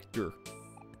expect her.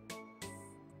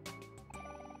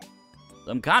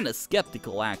 I'm kinda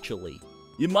skeptical, actually.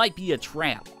 It might be a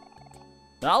trap.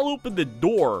 I'll open the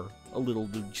door a little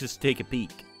to just take a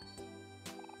peek.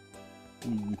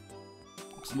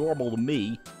 Looks normal to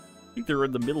me. I think they're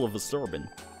in the middle of a sermon.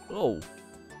 Oh.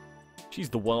 She's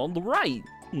the one on the right.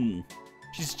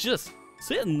 She's just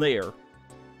sitting there.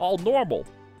 All normal.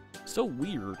 So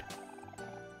weird.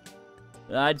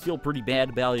 I'd feel pretty bad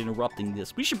about interrupting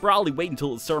this. We should probably wait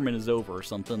until the sermon is over or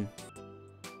something.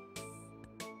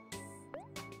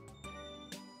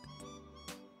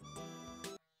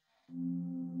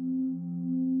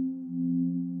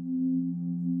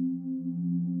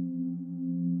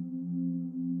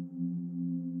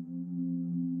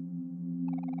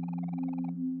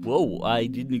 Whoa, I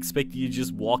didn't expect you to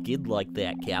just walk in like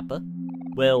that, Kappa.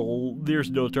 Well,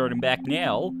 there's no turning back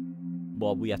now.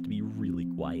 Well, we have to be really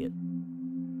quiet.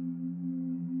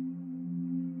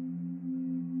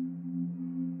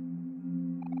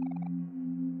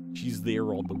 She's there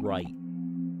on the right.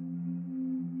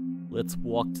 Let's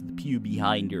walk to the pew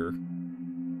behind her.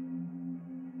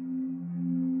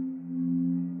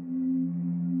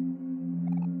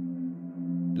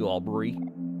 Aubrey.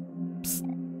 Psst.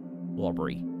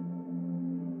 Aubrey.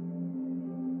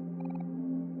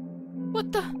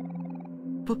 What the?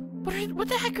 What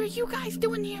the heck are you guys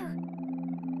doing here?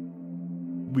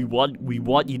 We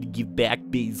want you to give back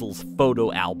Basil's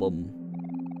photo album.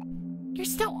 You're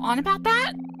still on about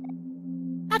that?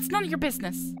 That's none of your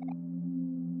business.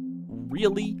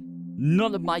 Really?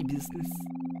 None of my business?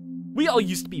 We all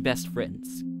used to be best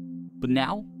friends. But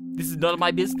now, this is none of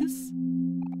my business?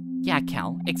 Yeah,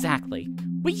 Kel, exactly.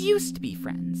 We used to be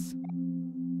friends.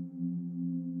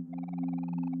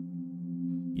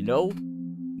 You know,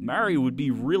 Mary would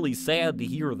be really sad to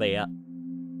hear that.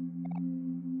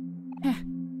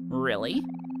 Really?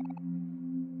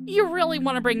 You really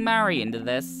want to bring Mary into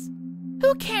this?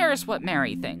 Who cares what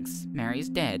Mary thinks? Mary's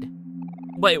dead.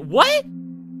 Wait, what?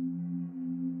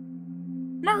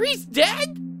 Mary's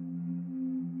dead?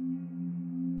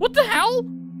 What the hell?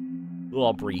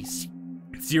 Aubrey,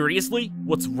 seriously?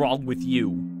 What's wrong with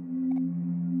you?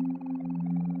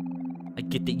 I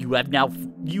get that you have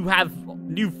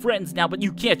new friends now, but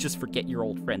you can't just forget your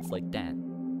old friends like that.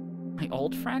 My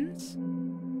old friends?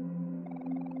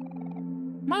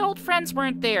 My old friends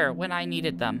weren't there when I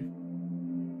needed them.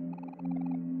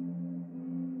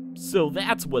 So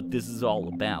that's what this is all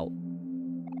about.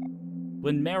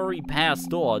 When Mary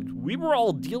passed on, we were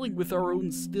all dealing with our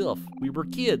own stuff. We were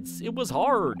kids. It was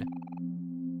hard.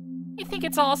 You think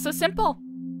it's all so simple?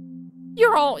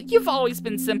 You've always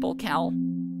been simple, Kel.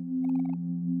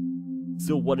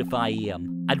 So what if I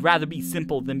am? I'd rather be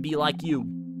simple than be like you.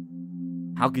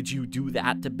 How could you do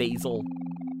that to Basil?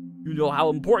 You know how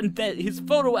important that his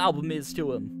photo album is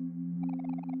to him.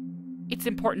 It's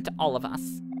important to all of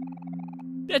us.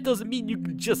 That doesn't mean you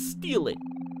can just steal it.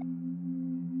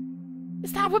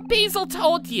 Is that what Basil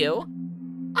told you?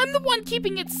 I'm the one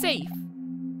keeping it safe.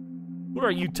 What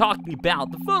are you talking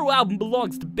about? The photo album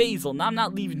belongs to Basil, and I'm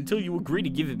not leaving until you agree to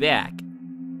give it back.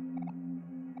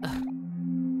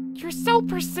 You're so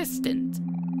persistent.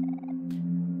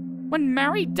 When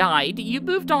Mary died, you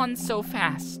moved on so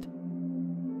fast.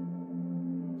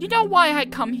 You know why I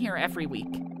come here every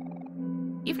week.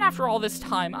 Even after all this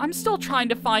time, I'm still trying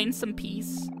to find some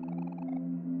peace.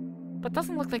 But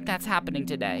doesn't look like that's happening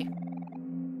today.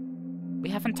 We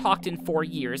haven't talked in 4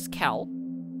 years, Kel.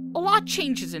 A lot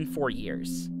changes in 4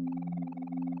 years.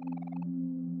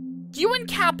 You and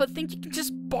Kappa think you can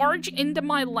just barge into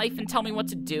my life and tell me what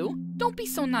to do? Don't be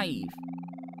so naive.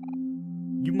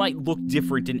 You might look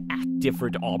different and act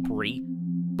different, Aubrey,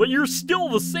 but you're still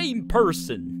the same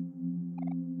person.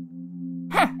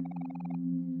 Huh.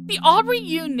 The Aubrey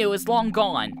you knew is long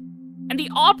gone. And the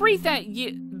Aubrey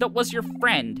that was your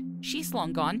friend She's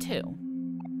long gone too.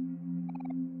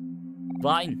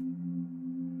 Fine.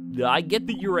 I get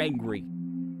that you're angry.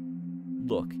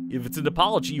 Look, if it's an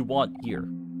apology you want, here.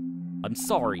 I'm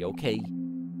sorry, okay?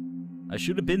 I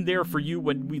should have been there for you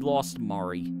when we lost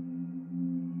Mari.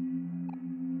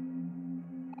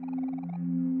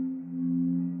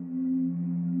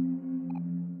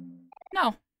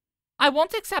 No, I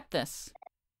won't accept this.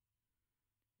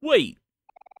 Wait.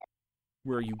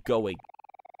 Where are you going?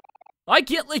 I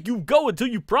can't let you go until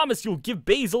you promise you'll give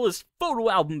Basil his photo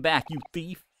album back, you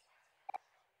thief.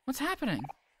 What's happening?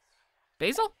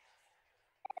 Basil?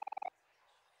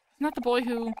 He's not the boy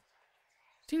who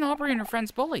seen Aubrey and her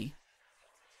friends bully.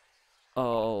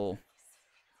 Oh.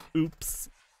 Oops.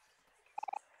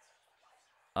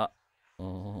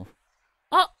 Uh-oh.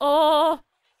 Uh-oh!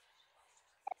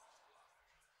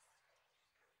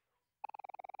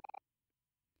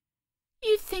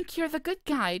 You think you're the good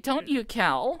guy, don't you,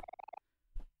 Kel?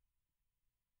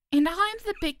 And I'm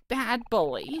the big bad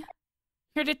bully,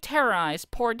 here to terrorize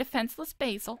poor defenseless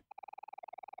Basil.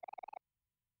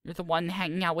 You're the one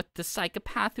hanging out with the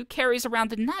psychopath who carries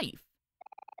around a knife.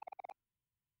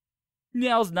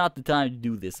 Now's not the time to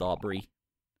do this, Aubrey.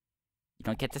 You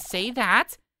don't get to say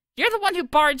that. You're the one who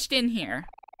barged in here.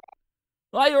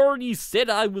 I already said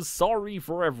I was sorry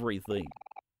for everything.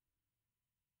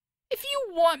 If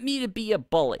you want me to be a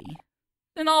bully,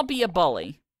 then I'll be a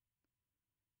bully.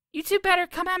 You two better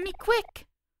come at me quick,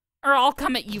 or I'll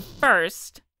come at you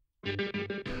first.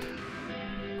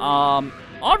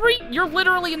 Aubrey, you're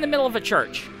literally in the middle of a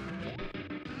church.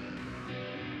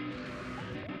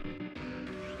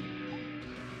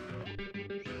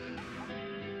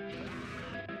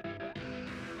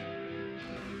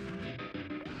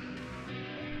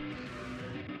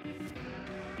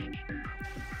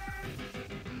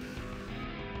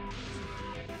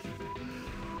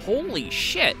 Holy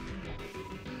shit.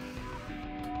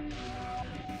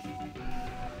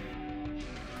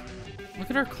 Look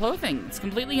at her clothing. It's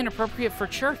completely inappropriate for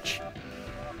church.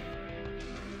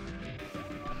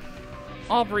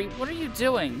 Aubrey, what are you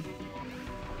doing?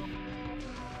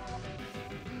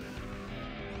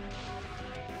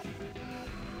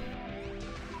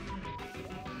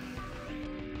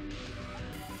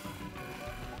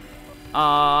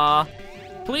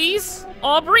 Please,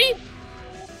 Aubrey?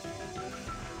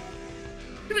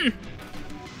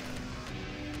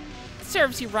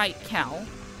 Serves you right, Cal.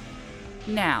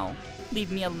 Now,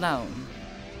 leave me alone.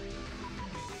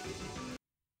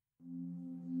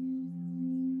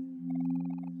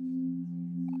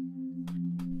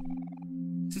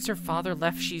 Since her father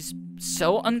left, she's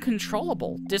so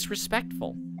uncontrollable,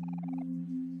 disrespectful.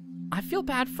 I feel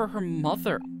bad for her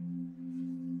mother.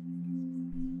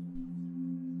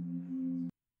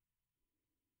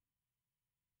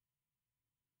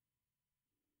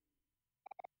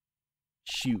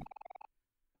 Shoot.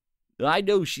 I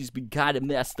know she's been kind of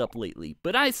messed up lately,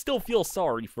 but I still feel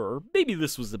sorry for her. Maybe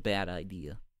this was a bad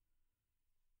idea.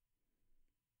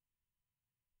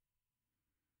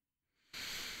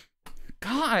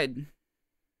 God.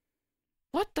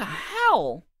 What the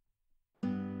hell?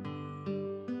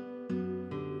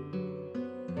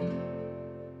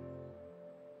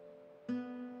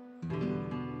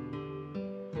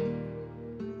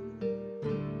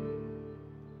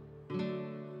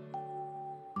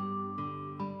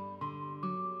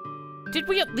 Did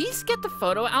we at least get the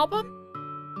photo album?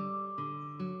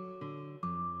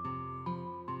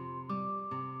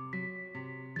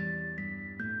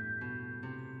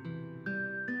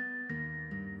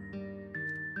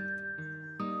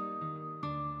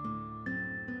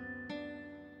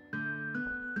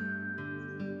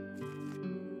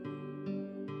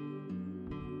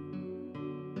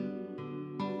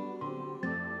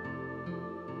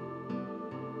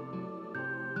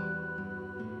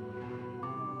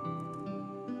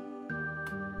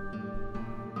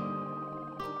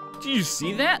 Did you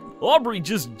see that? Aubrey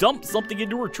just dumped something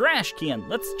into her trash can.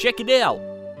 Let's check it out.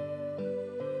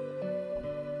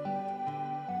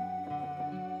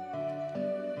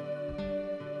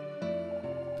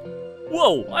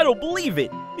 Whoa, I don't believe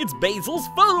it. It's Basil's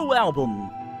photo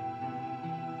album.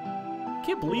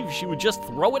 Can't believe she would just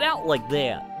throw it out like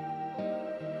that.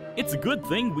 It's a good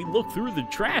thing we looked through the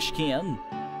trash can.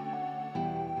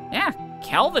 Yeah,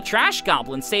 Kel the trash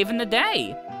goblin saving the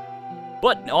day.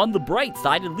 But on the bright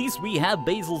side, at least we have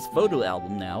Basil's photo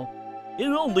album now. It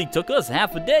only took us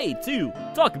half a day, too.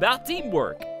 Talk about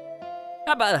teamwork.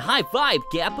 How about a high five,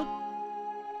 Kappa?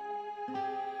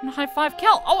 And high five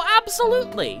Kel. Oh,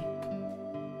 absolutely.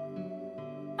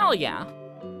 Hell yeah.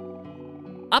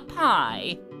 Up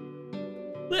high.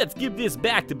 Let's give this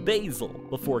back to Basil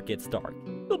before it gets dark.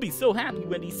 He'll be so happy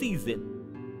when he sees it.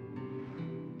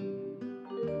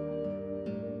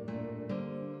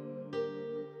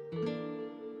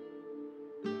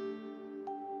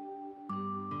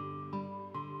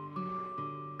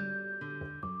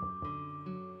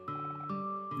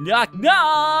 Knock,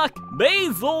 knock!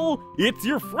 Basil, it's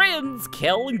your friends,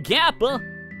 Kel and Kappa.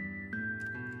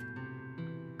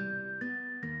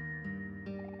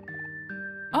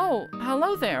 Oh,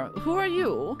 hello there. Who are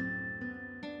you?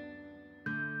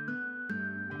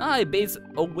 Hi, Basil.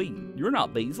 Oh, wait, you're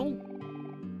not Basil?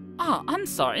 Ah, I'm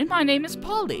sorry. My name is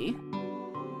Polly.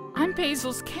 I'm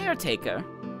Basil's caretaker.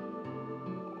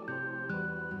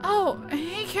 Oh,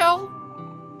 hey, Kel.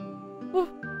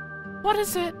 What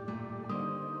is it?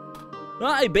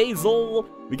 Hi, Basil.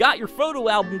 We got your photo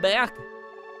album back.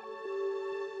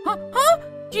 Huh?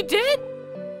 You did?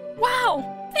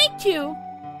 Wow, thank you.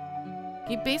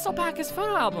 Give Basil back his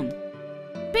photo album.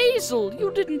 Basil,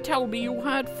 you didn't tell me you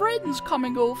had friends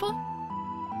coming over.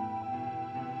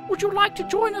 Would you like to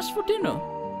join us for dinner?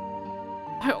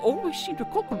 I always seem to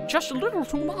cook just a little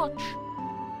too much.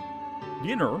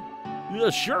 Dinner? Yeah,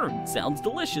 sure. Sounds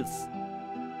delicious.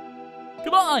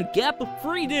 Come on, Kappa,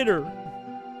 free dinner.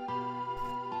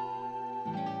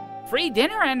 Free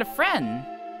dinner and a friend.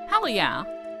 Hell yeah.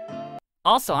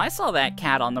 Also, I saw that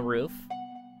cat on the roof.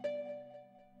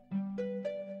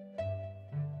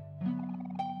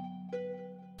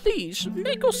 Please,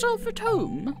 make yourself at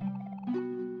home.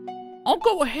 I'll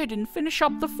go ahead and finish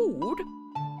up the food.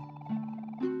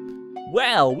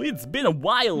 Wow, it's been a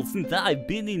while since I've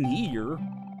been in here.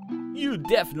 You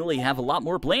definitely have a lot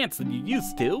more plants than you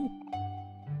used to.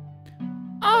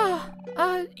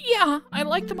 Yeah, I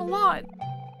like them a lot.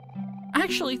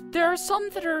 Actually, there are some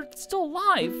that are still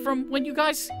alive from when you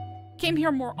guys came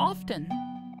here more often.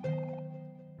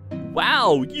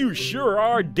 Wow, you sure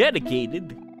are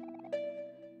dedicated.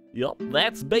 Yup,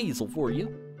 that's Basil for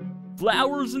you.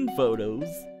 Flowers and photos.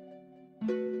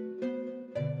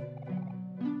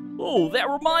 Oh, that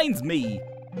reminds me.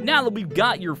 Now that we've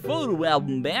got your photo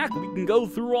album back, we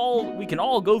can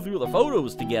all go through the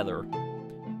photos together.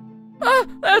 I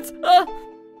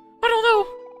don't know.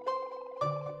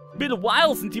 Been a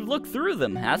while since you've looked through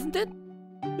them, hasn't it?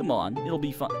 Come on, it'll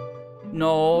be fun.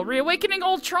 No, reawakening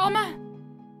old trauma?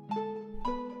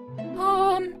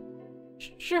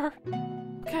 Sure.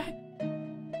 Okay.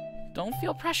 Don't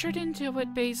feel pressured into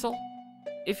it, Basil.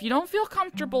 If you don't feel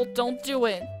comfortable, don't do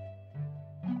it.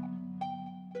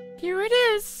 Here it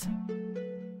is.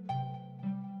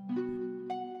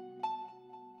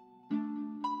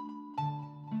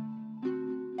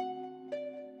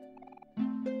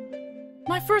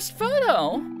 My first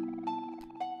photo!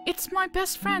 It's my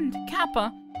best friend,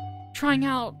 Kappa, trying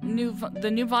out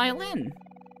the new violin.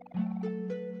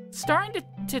 Starting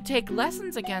to take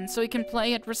lessons again so he can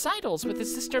play at recitals with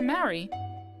his sister Mary.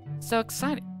 So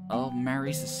excited. Oh,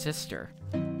 Mary's his sister.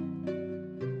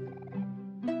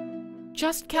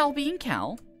 Just Cal being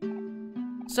Cal.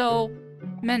 So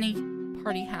many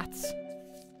party hats.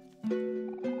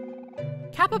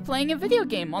 Kappa playing a video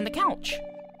game on the couch.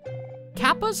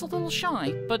 Kappa's a little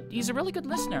shy, but he's a really good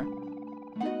listener.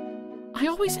 I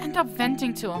always end up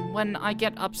venting to him when I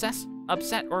get upset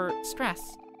or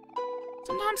stressed.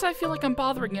 Sometimes I feel like I'm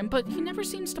bothering him, but he never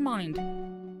seems to mind.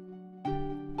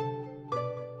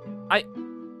 I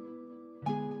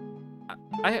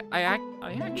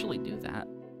actually do that.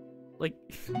 Like,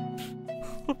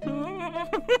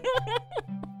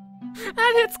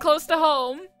 that hits close to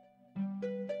home.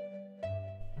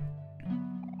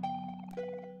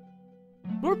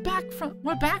 We're back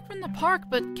from the park,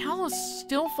 but Cal is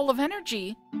still full of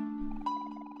energy.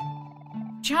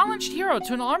 Challenged Hero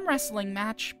to an arm wrestling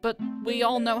match, but we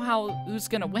all know who's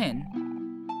gonna win.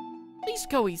 Please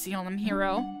go easy on him,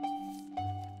 Hero.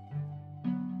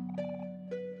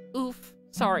 Oof,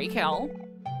 sorry, Cal.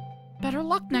 Better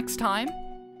luck next time.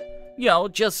 Yo,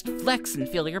 just flex and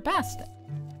feel your best.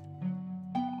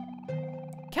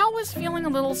 Cal was feeling a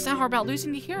little sour about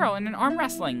losing to Hero in arm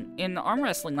wrestling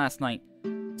last night,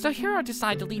 so Hero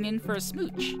decided to lean in for a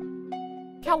smooch.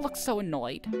 Cal looked so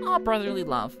annoyed. Aw, brotherly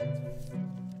love.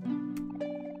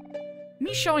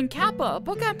 Me showing Kappa a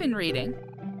book I've been reading.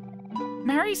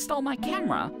 Mary stole my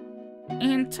camera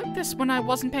and took this when I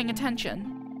wasn't paying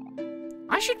attention.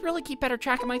 I should really keep better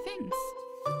track of my things.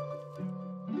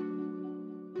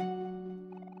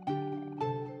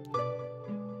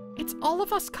 It's all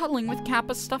of us cuddling with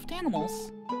Kappa's stuffed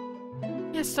animals.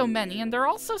 He has so many, and they're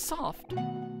all so soft.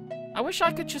 I wish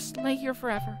I could just lay here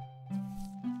forever.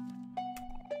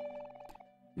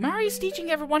 Mary's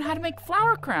teaching everyone how to make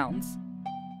flower crowns.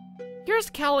 Here's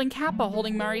Cal and Kappa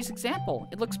holding Mary's example.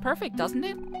 It looks perfect, doesn't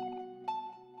it?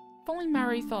 If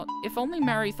only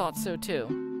Mary thought so too.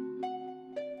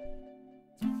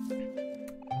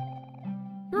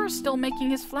 You're still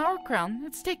making his flower crown.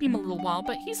 It's taking him a little while,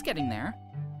 but he's getting there.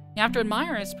 You have to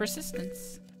admire his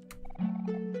persistence.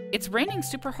 It's raining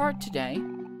super hard today.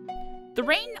 The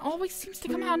rain always seems to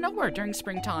come out of nowhere during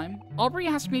springtime. Aubrey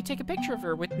asked me to take a picture of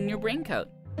her with the new raincoat.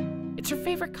 It's her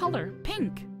favorite color,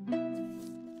 pink.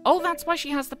 Oh, that's why she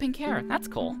has the pink hair. That's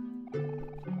cool.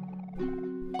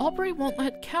 Aubrey won't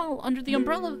let Kel under the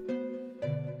umbrella.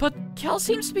 But Kel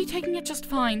seems to be taking it just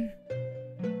fine.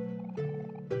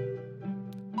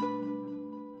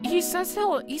 He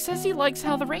says he likes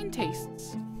how the rain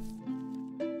tastes.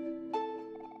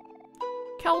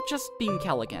 Kel just being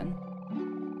Kel again.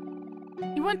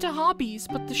 He went to Hobbies,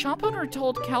 but the shop owner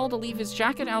told Kel to leave his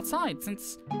jacket outside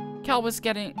since Kel was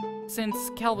getting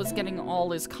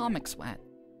all his comics wet.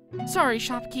 Sorry,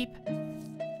 shopkeep.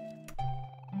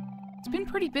 It's been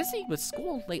pretty busy with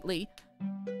school lately,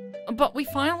 but we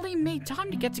finally made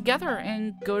time to get together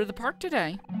and go to the park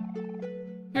today.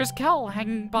 Here's Kel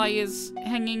hanging by his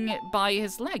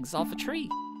legs off a tree.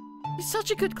 He's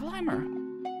such a good climber.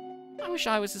 I wish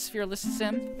I was as fearless as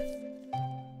him.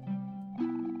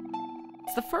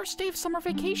 It's the first day of summer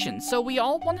vacation, so we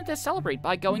all wanted to celebrate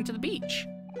by going to the beach.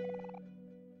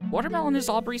 Watermelon is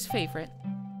Aubrey's favorite.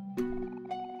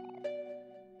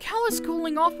 Kel is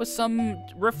cooling off with some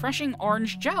refreshing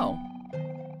orange Joe.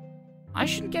 I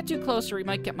shouldn't get too close or he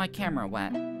might get my camera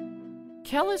wet.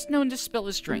 Kel is known to spill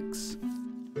his drinks.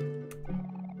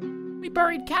 We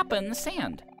buried Kappa in the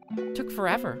sand. Took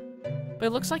forever, but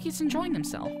it looks like he's enjoying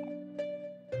himself.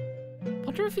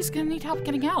 Wonder if he's gonna need help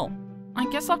getting out. I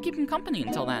guess I'll keep him company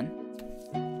until then.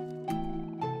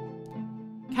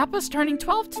 Kappa's turning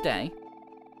 12 today.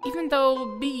 Even though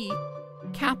me,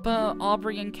 Kappa,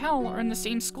 Aubrey, and Kel are in the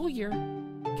same school year,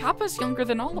 Kappa's younger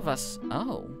than all of us.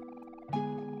 Oh.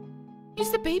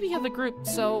 He's the baby of the group,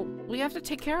 so we have to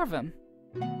take care of him.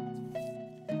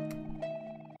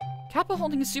 Kappa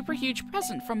holding a super huge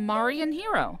present from Mari and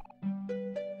Hiro.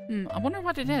 I wonder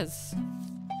what it is.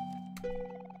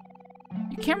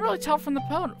 You can't really tell from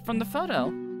the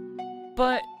photo,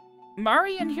 but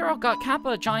Mari and Hiro got Kappa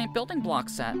a giant building block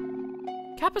set.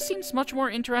 Kappa seems much more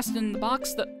interested in the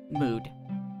box mood.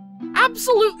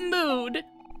 Absolute mood!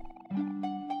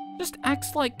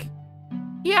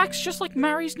 He acts just like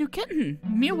Mari's new kitten,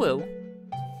 Miwu.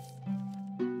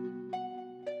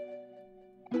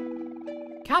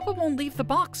 Kappa won't leave the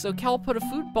box, so Kel put a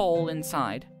food bowl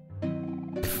inside.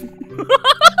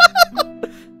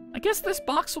 I guess this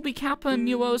box will be Kappa and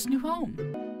Miwo's new home.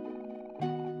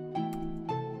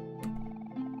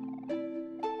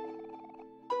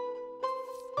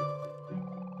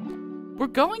 We're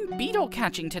going beetle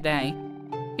catching today.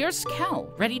 Here's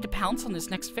Kel, ready to pounce on his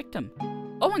next victim.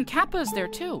 Oh, and Kappa is there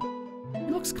too.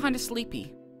 He looks kind of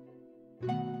sleepy.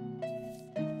 I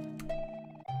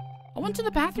went to the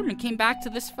bathroom and came back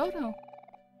to this photo.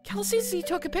 Kel says he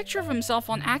took a picture of himself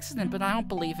on accident, but I don't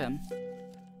believe him.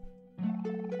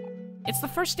 It's the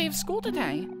first day of school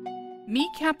today. Me,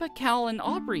 Kappa, Kel, and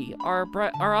Aubrey are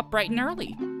up bright and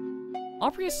early.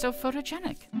 Aubrey is so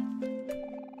photogenic.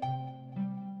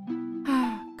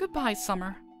 Goodbye,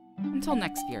 summer. Until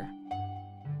next year.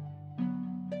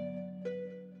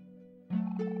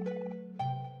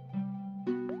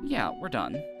 Yeah, we're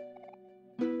done.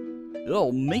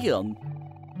 Oh man,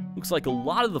 looks like a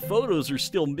lot of the photos are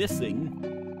still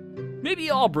missing. Maybe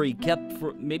Aubrey kept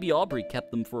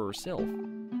them for herself.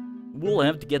 We'll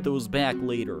have to get those back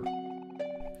later.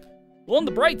 On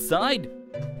the bright side,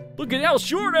 look at how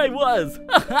short I was!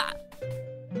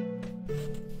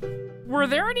 Were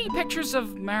there any pictures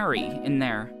of Mari in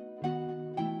there?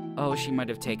 Oh, she might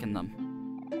have taken them.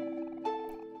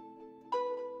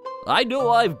 I know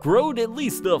I've grown at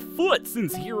least a foot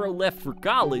since Hiro left for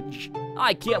college.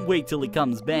 I can't wait till he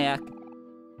comes back.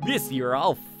 This year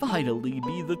I'll finally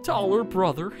be the taller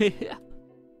brother.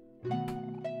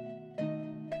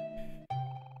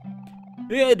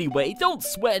 Anyway, don't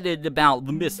sweat it about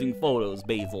the missing photos,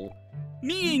 Basil.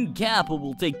 Me and Kappa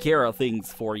will take care of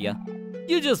things for you.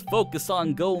 You just focus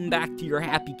on going back to your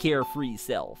happy, carefree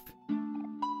self.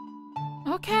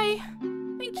 Okay,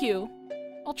 thank you.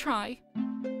 I'll try.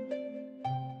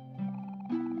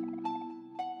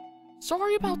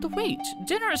 Sorry about the wait.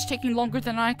 Dinner is taking longer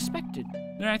than I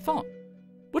thought.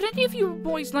 Would any of you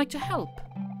boys like to help?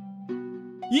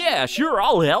 Yeah, sure,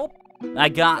 I'll help. I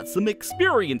got some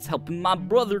experience helping my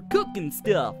brother cook and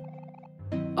stuff.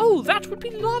 Oh, that would be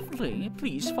lovely.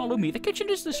 Please follow me. The kitchen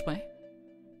is this way.